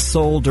create the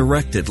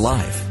soul-directed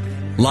life.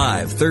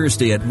 Live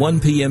Thursday at 1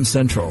 p.m.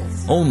 Central,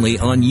 only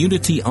on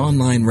Unity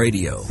Online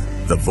Radio,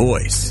 the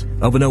voice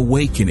of an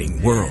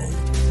awakening world.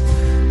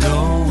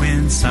 Go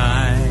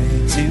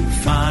inside to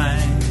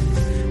find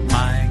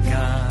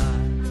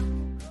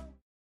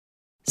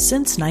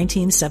Since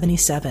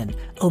 1977,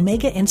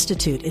 Omega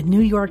Institute in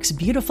New York's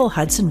beautiful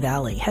Hudson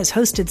Valley has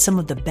hosted some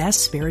of the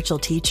best spiritual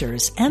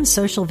teachers and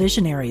social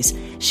visionaries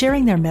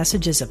sharing their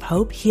messages of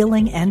hope,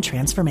 healing, and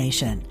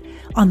transformation.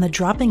 On the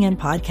Dropping In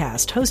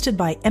podcast, hosted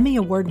by Emmy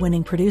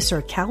Award-winning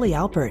producer Callie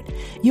Alpert,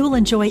 you will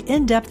enjoy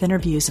in-depth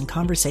interviews and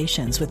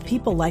conversations with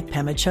people like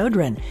Pema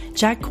Chodron,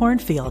 Jack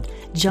Kornfield,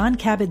 John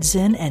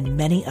Kabat-Zinn, and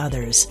many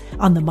others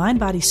on the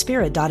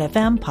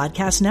MindBodySpirit.fm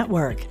podcast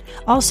network.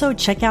 Also,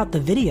 check out the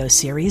video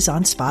series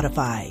on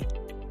Spotify.